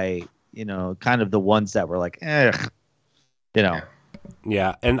outshadowed by, you know, kind of the ones that were like, you know.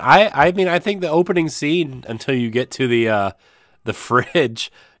 Yeah, and I mean, I think the opening scene until you get to the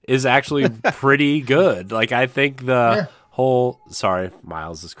fridge is actually pretty good. Like, I think the whole. Sorry,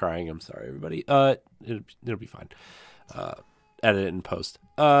 Miles is crying. I'm sorry, everybody. It'll be fine. Edit it and post.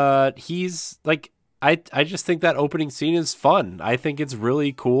 He's like. I just think that opening scene is fun. I think it's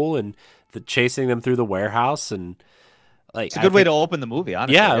really cool, and chasing them through the warehouse, and like it's a good way to open the movie.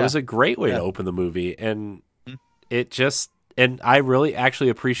 Honestly, yeah, it was a great way to open the movie, and it just I really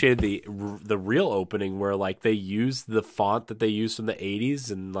actually appreciated the real opening where like they used the font that they used from the 80s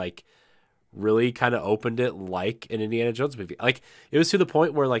and like really kind of opened it like an Indiana Jones movie. Like it was to the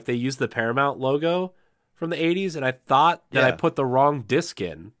point where like they used the Paramount logo from the 80s, and I thought that I put the wrong disc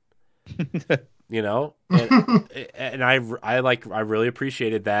in. You know, and I really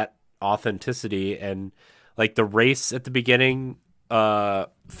appreciated that authenticity, and like the race at the beginning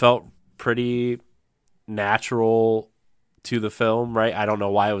felt pretty natural to the film, right? I don't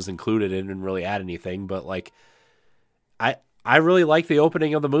know why it was included. It didn't really add anything, but like I really like the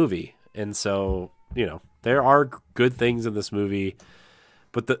opening of the movie, and so you know there are good things in this movie,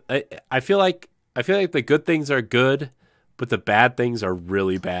 but I feel like the good things are good, but the bad things are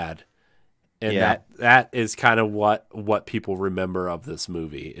really bad. And that is kind of what people remember of this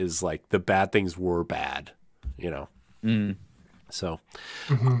movie is like the bad things were bad, you know? So,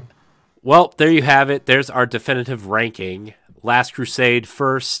 well, there you have it. There's our definitive ranking. Last Crusade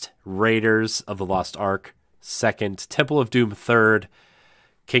first, Raiders of the Lost Ark second, Temple of Doom third,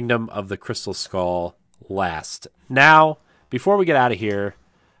 Kingdom of the Crystal Skull last. Now, before we get out of here,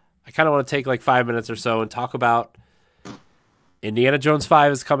 I kind of want to take like 5 minutes or so and talk about Indiana Jones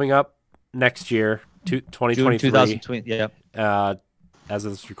 5 is coming up next year, 2023. June 2020, yeah. As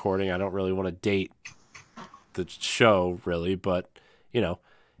of this recording, I don't really want to date the show, really, but, you know,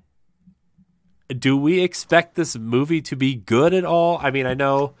 do we expect this movie to be good at all? I mean, I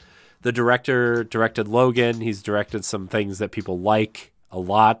know the director directed Logan. He's directed some things that people like a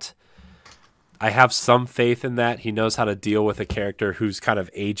lot. I have some faith in that. He knows how to deal with a character who's kind of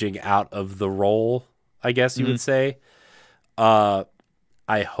aging out of the role, I guess you would say.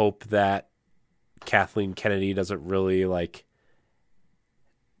 I hope that Kathleen Kennedy doesn't really like.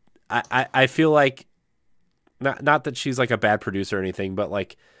 I feel like not that she's like a bad producer or anything, but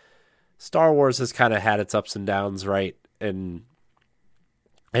like Star Wars has kind of had its ups and downs, right? And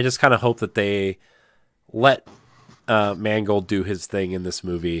I just kind of hope that they let Mangold do his thing in this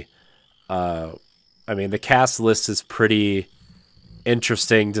movie. I mean, the cast list is pretty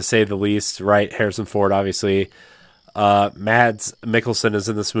interesting to say the least, right? Harrison Ford, obviously. Mads Mikkelsen is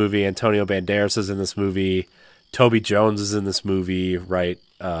in this movie. Antonio Banderas is in this movie. Toby Jones is in this movie, right?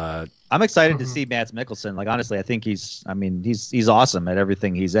 I'm excited to see Mads Mikkelsen. Like, honestly, I think he's awesome at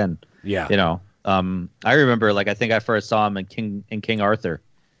everything he's in. Yeah. You know, I remember, like, I think I first saw him in King Arthur,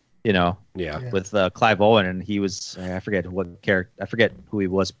 you know, with Clive Owen, and he was, I forget what character, I forget who he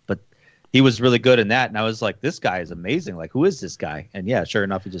was, but he was really good in that. And I was like, this guy is amazing. Like, who is this guy? And yeah, sure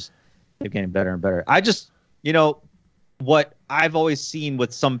enough, he just kept getting better and better. I just, you know, what I've always seen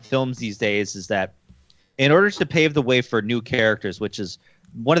with some films these days is that in order to pave the way for new characters, which is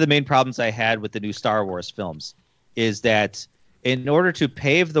one of the main problems I had with the new Star Wars films, is that in order to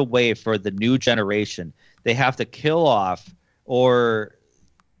pave the way for the new generation, they have to kill off, or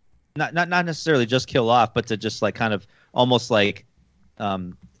not necessarily just kill off, but to just like kind of almost like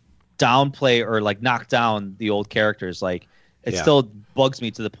downplay or like knock down the old characters. Like it still bugs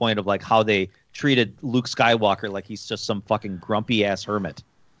me to the point of like how they treated Luke Skywalker like he's just some fucking grumpy ass hermit.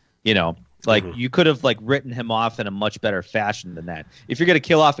 You know, like you could have like written him off in a much better fashion than that. If you're gonna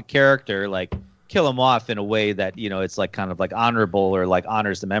kill off a character, like kill him off in a way that, you know, it's like kind of like honorable or like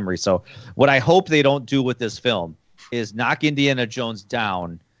honors the memory. So what I hope they don't do with this film is knock Indiana Jones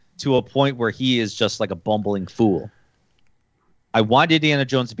down to a point where he is just like a bumbling fool. I want Indiana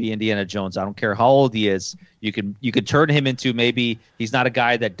Jones to be Indiana Jones. I don't care how old he is. You could turn him into, maybe he's not a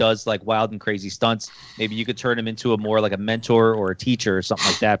guy that does like wild and crazy stunts. Maybe you could turn him into a more like a mentor or a teacher or something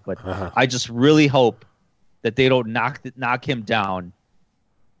like that. But I just really hope that they don't knock him down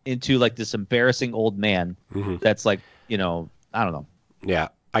into like this embarrassing old man that's like, you know, I don't know. Yeah.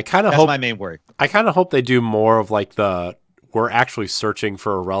 I kind of That's hope my main worry. I kind of hope they do more of like we're actually searching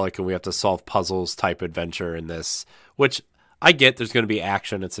for a relic and we have to solve puzzles type adventure in this, which I get. There's going to be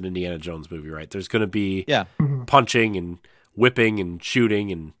action. It's an Indiana Jones movie, right? There's going to be punching and whipping and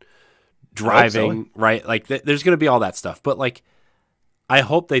shooting and driving, right? Like there's going to be all that stuff. But like, I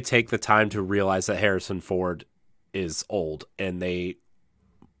hope they take the time to realize that Harrison Ford is old and they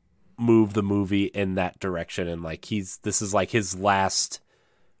move the movie in that direction. And like, this is like his last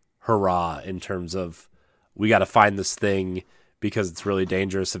hurrah in terms of, we got to find this thing because it's really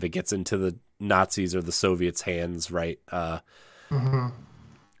dangerous if it gets into the Nazis or the Soviets' hands, right?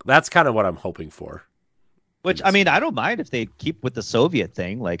 That's kind of what I'm hoping for. Which, I mean, I don't mind if they keep with the Soviet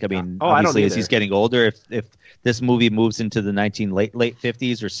thing. Like, I mean, I don't obviously, as either. he's getting older, if this movie moves into the late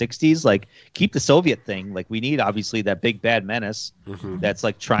 50s or 60s, like, keep the Soviet thing. Like, we need, obviously, that big bad menace that's,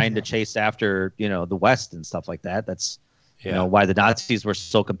 like, trying to chase after, you know, the West and stuff like that. That's, you know, why the Nazis were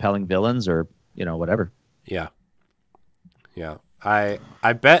so compelling villains or, you know, whatever. Yeah. Yeah. I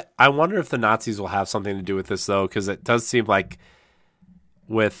wonder if the Nazis will have something to do with this, though, because it does seem like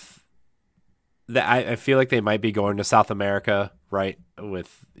I feel like they might be going to South America, right?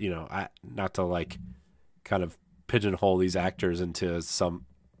 With, you know, not to like kind of pigeonhole these actors into some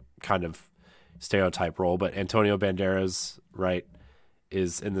kind of stereotype role, but Antonio Banderas, right,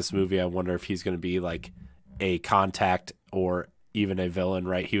 is in this movie. I wonder if he's going to be like a contact or even a villain,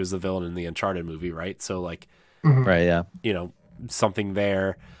 right? He was the villain in the Uncharted movie, right? So like, Right, yeah. you know, something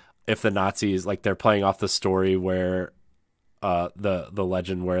there. If the Nazis, like, they're playing off the story where the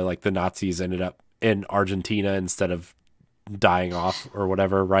legend where like the Nazis ended up in Argentina instead of dying off or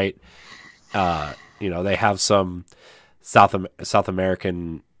whatever, right? You know, they have some South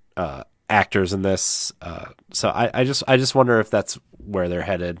American actors in this, so I just wonder if that's where they're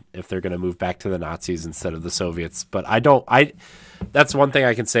headed, if they're going to move back to the Nazis instead of the Soviets. But that's one thing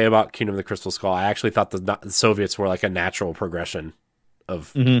I can say about Kingdom of the Crystal Skull. I actually thought the Soviets were like a natural progression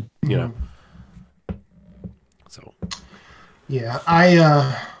of you know. So yeah,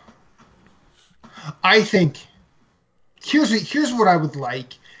 I think here's what I would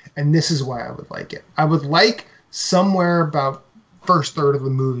like, and this is why I would like it. I would like somewhere about first third of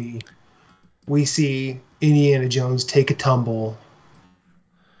the movie, we see Indiana Jones take a tumble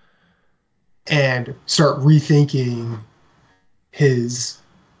and start rethinking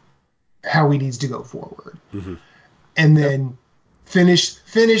how he needs to go forward, and then finish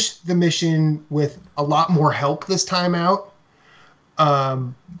the mission with a lot more help this time out.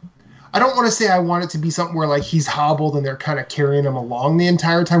 I don't want to say I want it to be something where like he's hobbled and they're kind of carrying him along the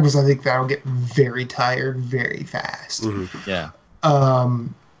entire time, because I think that'll get very tired very fast. Yeah.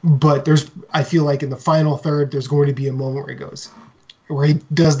 But I feel like in the final third, there's going to be a moment where he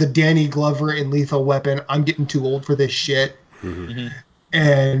does the Danny Glover in Lethal Weapon. I'm getting too old for this shit,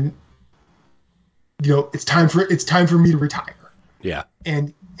 and you know it's time for me to retire. yeah,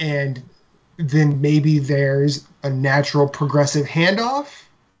 And then maybe there's a natural progressive handoff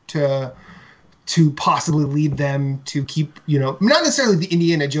to possibly lead them to keep, you know, not necessarily the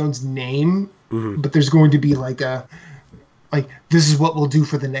Indiana Jones name, but there's going to be like this is what we'll do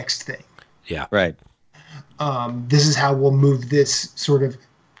for the next thing. yeah, Right. This is how we'll move this sort of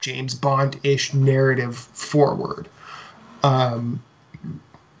James Bond-ish narrative forward.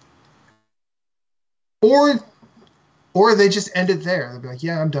 Or they just end it there. They'll be like,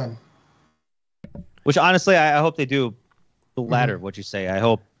 yeah, I'm done. Which honestly, I hope they do the latter of what you say. I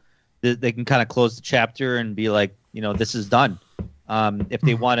hope that they can kind of close the chapter and be like, you know, this is done. If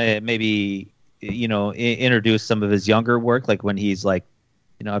they want to maybe, you know, introduce some of his younger work, like when he's like,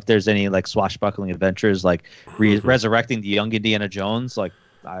 you know, if there's any like swashbuckling adventures, like resurrecting the young Indiana Jones, like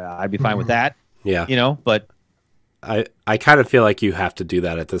I'd be fine with that. yeah. You know, but I kind of feel like you have to do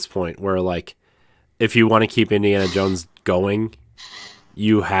that at this point, where like if you want to keep Indiana Jones going,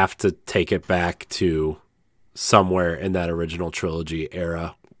 you have to take it back to somewhere in that original trilogy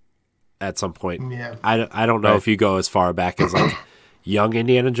era at some point. Yeah. I don't know if you go as far back as like young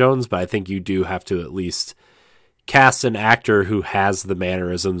Indiana Jones, but I think you do have to at least cast an actor who has the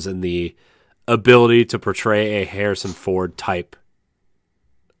mannerisms and the ability to portray a Harrison Ford type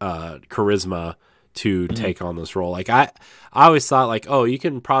charisma to take on this role. Like I always thought like, oh, you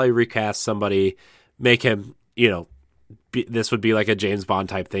can probably recast somebody, make him, this would be like a James Bond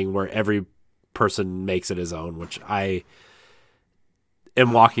type thing where every person makes it his own, which I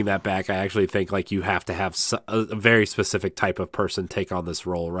am walking that back. I actually think like you have to have a very specific type of person take on this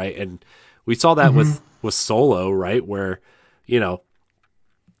role, right? And we saw that with Solo, right? Where,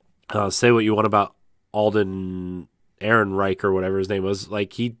 say what you want about Alden Ehrenreich or whatever his name was,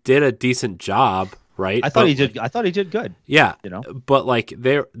 like he did a decent job, right? I thought he did good. Yeah, but like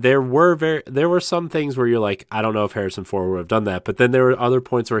there were some things where you're like, I don't know if Harrison Ford would have done that, but then there were other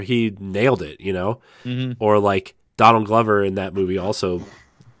points where he nailed it, or like Donald Glover in that movie also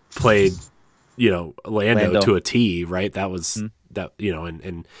played, Lando to a T, right? That was that,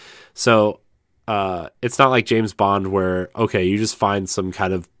 and so it's not like James Bond where, okay, you just find some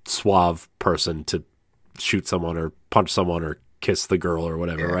kind of suave person to shoot someone or punch someone or kiss the girl or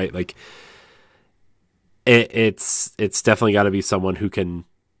whatever, right? Like it's definitely got to be someone who can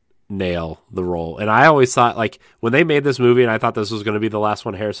nail the role. And I always thought like when they made this movie and I thought this was going to be the last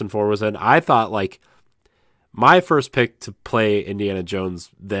one Harrison Ford was in, I thought like my first pick to play Indiana Jones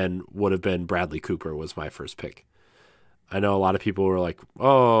then would have been Bradley Cooper was my first pick. I know a lot of people were like,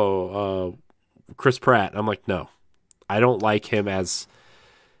 Chris Pratt. I'm like, no, I don't like him I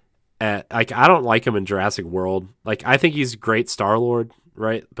don't like him in Jurassic World. Like, I think he's a great Star-Lord,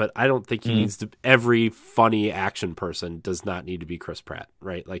 right? But I don't think he needs to. Every funny action person does not need to be Chris Pratt,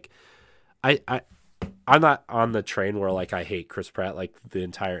 right? Like, I'm not on the train where like I hate Chris Pratt, like the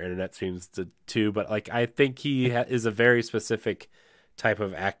entire internet seems to. But like, I think he is a very specific type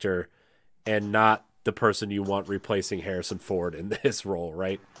of actor, and not the person you want replacing Harrison Ford in this role,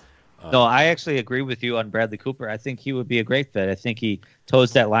 right? No, I actually agree with you on Bradley Cooper. I think he would be a great fit. I think he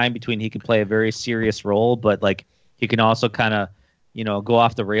toes that line between he can play a very serious role, but like he can also kind of, go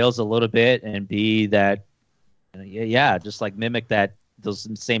off the rails a little bit and be that, just like mimic those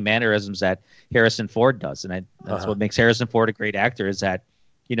same mannerisms that Harrison Ford does. And that's what makes Harrison Ford a great actor is that,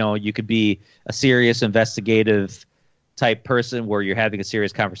 you could be a serious investigative type person where you're having a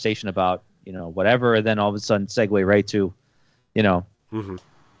serious conversation about, whatever, and then all of a sudden segue right to,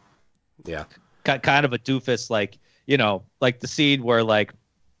 Yeah, kind of a doofus, like like the scene where like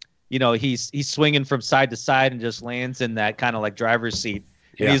he's swinging from side to side and just lands in that kind of like driver's seat,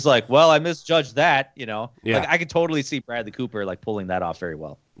 and he's like, well, I misjudged that, like I could totally see Bradley Cooper like pulling that off very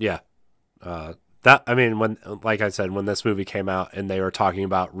well. When like I said, when this movie came out and they were talking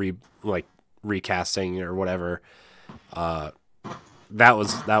about recasting or whatever, that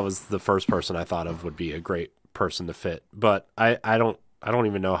was the first person I thought of would be a great person to fit, but I don't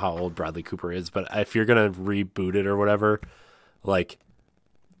even know how old Bradley Cooper is, but if you're going to reboot it or whatever, like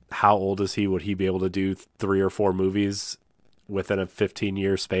how old is he? Would he be able to do 3 or 4 movies within a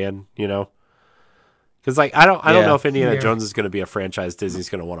 15-year span, Cuz like I don't know if Indiana Jones is going to be a franchise Disney's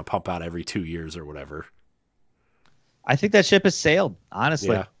going to want to pump out every 2 years or whatever. I think that ship has sailed,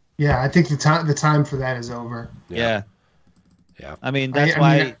 honestly. Yeah, I think the time for that is over. Yeah. I mean, that's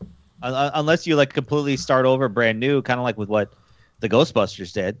why unless you like completely start over brand new, kind of like with what the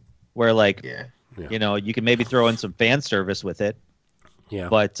Ghostbusters did, where like, you can maybe throw in some fan service with it. Yeah.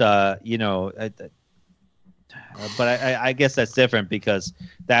 But, but I guess that's different because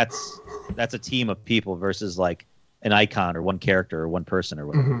that's a team of people versus like an icon or one character or one person or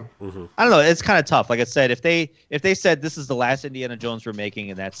whatever. I don't know. It's kind of tough. Like I said, if they said this is the last Indiana Jones we're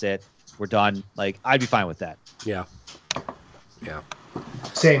making and that's it, we're done. Like I'd be fine with that. Yeah.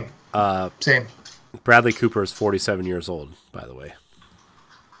 Same. Same. Bradley Cooper is 47 years old, by the way.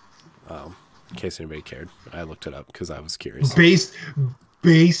 In case anybody cared, I looked it up because I was curious.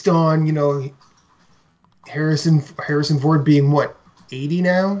 Based on Harrison Ford being what, 80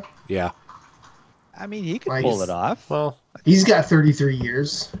 now? Yeah. I mean, he could pull it off. Well, he's got 33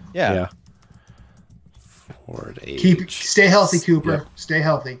 years. Yeah. Ford age. Stay healthy, Cooper. Yep. Stay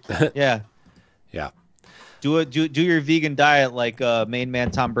healthy. Yeah. Do your vegan diet like main man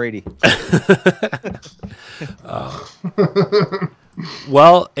Tom Brady.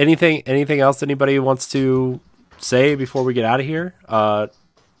 Well, anything else anybody wants to say before we get out of here? Or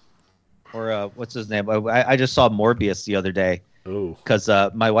what's his name? I just saw Morbius the other day. Ooh. Because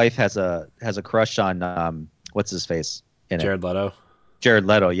my wife has a crush on what's his face in it? Jared Leto. Jared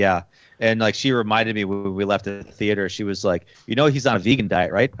Leto, yeah. And like she reminded me when we left the theater, she was like, he's on a vegan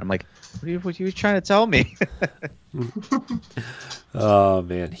diet, right? I'm like, what are you trying to tell me? Oh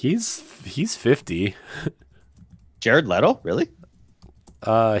man, he's 50. Jared Leto, really?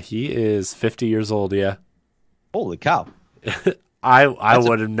 He is 50 years old. Yeah. Holy cow! I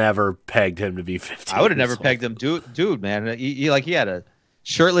would have never pegged him to be 15. I would have never pegged him, dude, man. He had a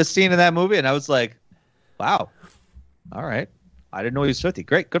shirtless scene in that movie, and I was like, wow, all right. I didn't know he was 50.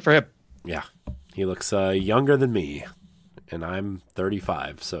 Great, good for him. Yeah, he looks younger than me, and I'm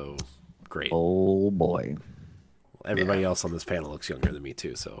 35, so great. Oh boy. Everybody else on this panel looks younger than me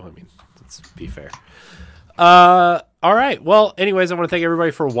too, so I mean, let's be fair. All right. Well, anyways, I want to thank everybody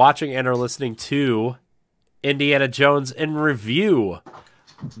for watching and or listening to Indiana Jones in Review.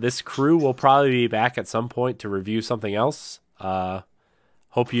 This crew will probably be back at some point to review something else.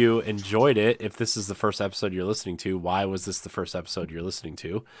 Hope you enjoyed it. If this is the first episode you're listening to, why was this the first episode you're listening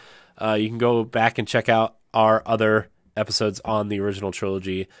to? You can go back and check out our other episodes on the original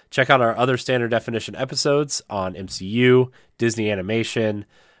trilogy. Check out our other standard definition episodes on MCU, Disney animation.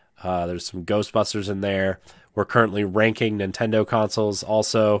 There's some Ghostbusters in there. We're currently ranking Nintendo consoles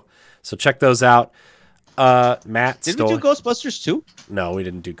also, so check those out. Matt, did we do Ghostbusters 2? No, we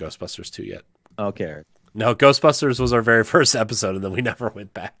didn't do Ghostbusters 2 yet. Okay. No, Ghostbusters was our very first episode, and then we never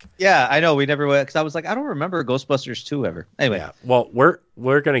went back. Yeah, I know we never went because I was like, I don't remember Ghostbusters 2 ever. Anyway, yeah. Well,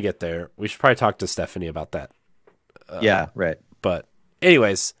 we're gonna get there. We should probably talk to Stephanie about that. Yeah, right. But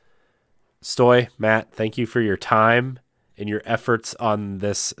anyways, Stoy, Matt, thank you for your time and your efforts on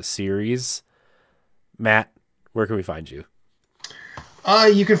this series. Matt, where can we find you?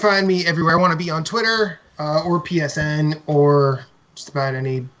 You can find me everywhere I want to be on Twitter or PSN or just about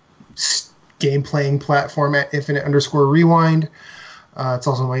any game playing platform at infinite_rewind. It's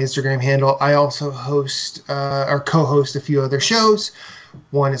also my Instagram handle. I also host or co-host a few other shows.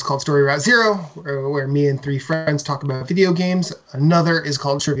 One is called Story Route Zero, where me and 3 friends talk about video games. Another is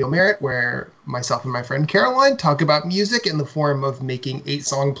called Trivial Merit, where myself and my friend Caroline talk about music in the form of making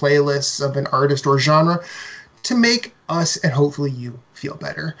 8-song playlists of an artist or genre to make us and hopefully you feel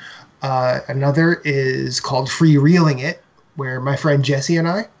better. Another is called Free Reeling It, where my friend Jesse and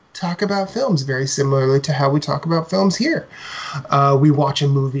I talk about films very similarly to how we talk about films here. We watch a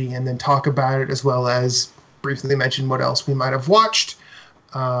movie and then talk about it, as well as briefly mention what else we might have watched.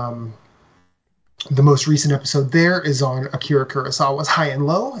 The most recent episode there is on Akira Kurosawa's High and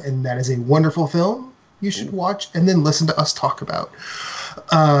Low, and that is a wonderful film you should watch and then listen to us talk about.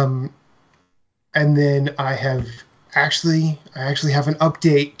 And then I actually have an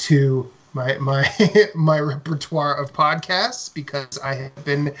update to my my repertoire of podcasts, because I have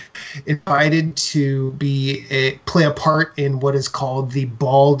been invited to play a part in what is called the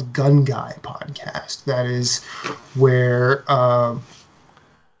Bald Gun Guy podcast. That is where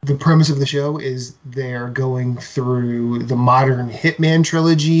the premise of the show is they're going through the modern Hitman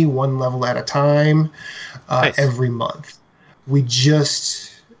trilogy one level at a time, nice. Every month. We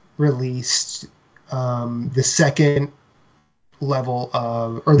just released the second level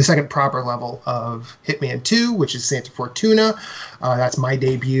or the second proper level of Hitman 2, which is Santa Fortuna. That's my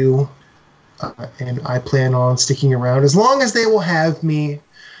debut, and I plan on sticking around as long as they will have me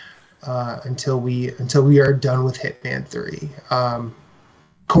until we are done with Hitman 3.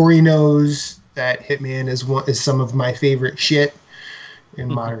 Corey knows that Hitman is some of my favorite shit in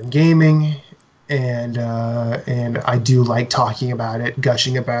modern gaming, and I do like talking about it,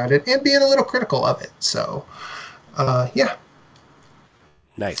 gushing about it, and being a little critical of it. So, yeah.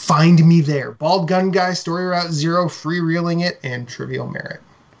 Nice. Find me there. Bald Gun Guy, Story Route Zero, Free Reeling It, and Trivial Merit.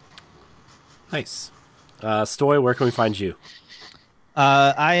 Nice. Stoy, where can we find you?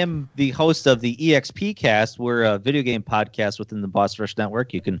 I am the host of the EXP Cast. We're a video game podcast within the Boss Rush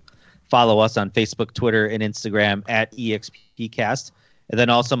Network. You can follow us on Facebook, Twitter, and Instagram at EXP Cast. And then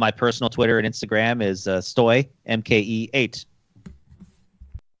also my personal Twitter and Instagram is Stoy, MKE8.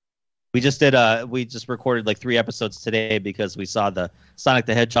 We just recorded like 3 episodes today because we saw the Sonic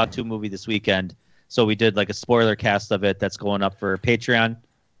the Hedgehog 2 movie this weekend. So we did like a spoiler cast of it that's going up for Patreon,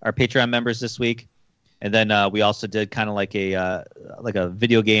 our Patreon members this week. And then we also did kind of like a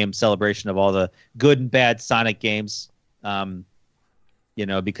video game celebration of all the good and bad Sonic games,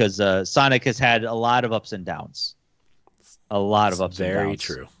 because Sonic has had a lot of ups and downs. A lot of ups and downs. Very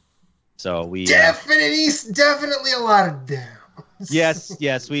true. So we definitely a lot of downs.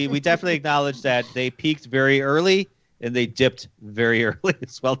 Yes, we definitely acknowledge that they peaked very early and they dipped very early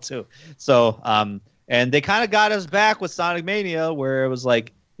as well too. So and they kind of got us back with Sonic Mania, where it was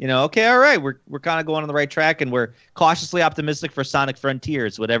like, okay, all right, we're kind of going on the right track, and we're cautiously optimistic for Sonic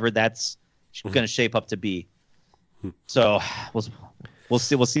Frontiers, whatever that's going to shape up to be. So we'll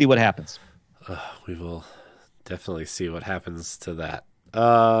see what happens. We will definitely see what happens to that.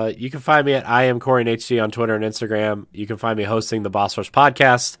 You can find me at IamCoreyHD on Twitter and Instagram. You can find me hosting the Boss Rush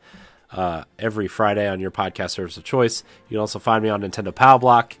podcast every Friday on your podcast service of choice. You can also find me on Nintendo Power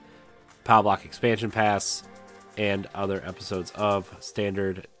Block Expansion Pass, and other episodes of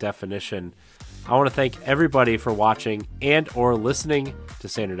Standard Definition. I want to thank everybody for watching and or listening to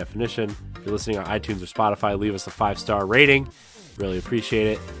Standard Definition. If you're listening on iTunes or Spotify, leave us a 5-star rating. Really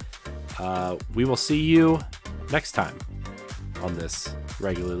appreciate it. We will see you next time on this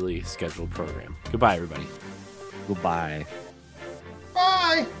regularly scheduled program. Goodbye, everybody. Goodbye.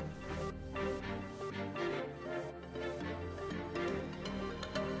 Bye.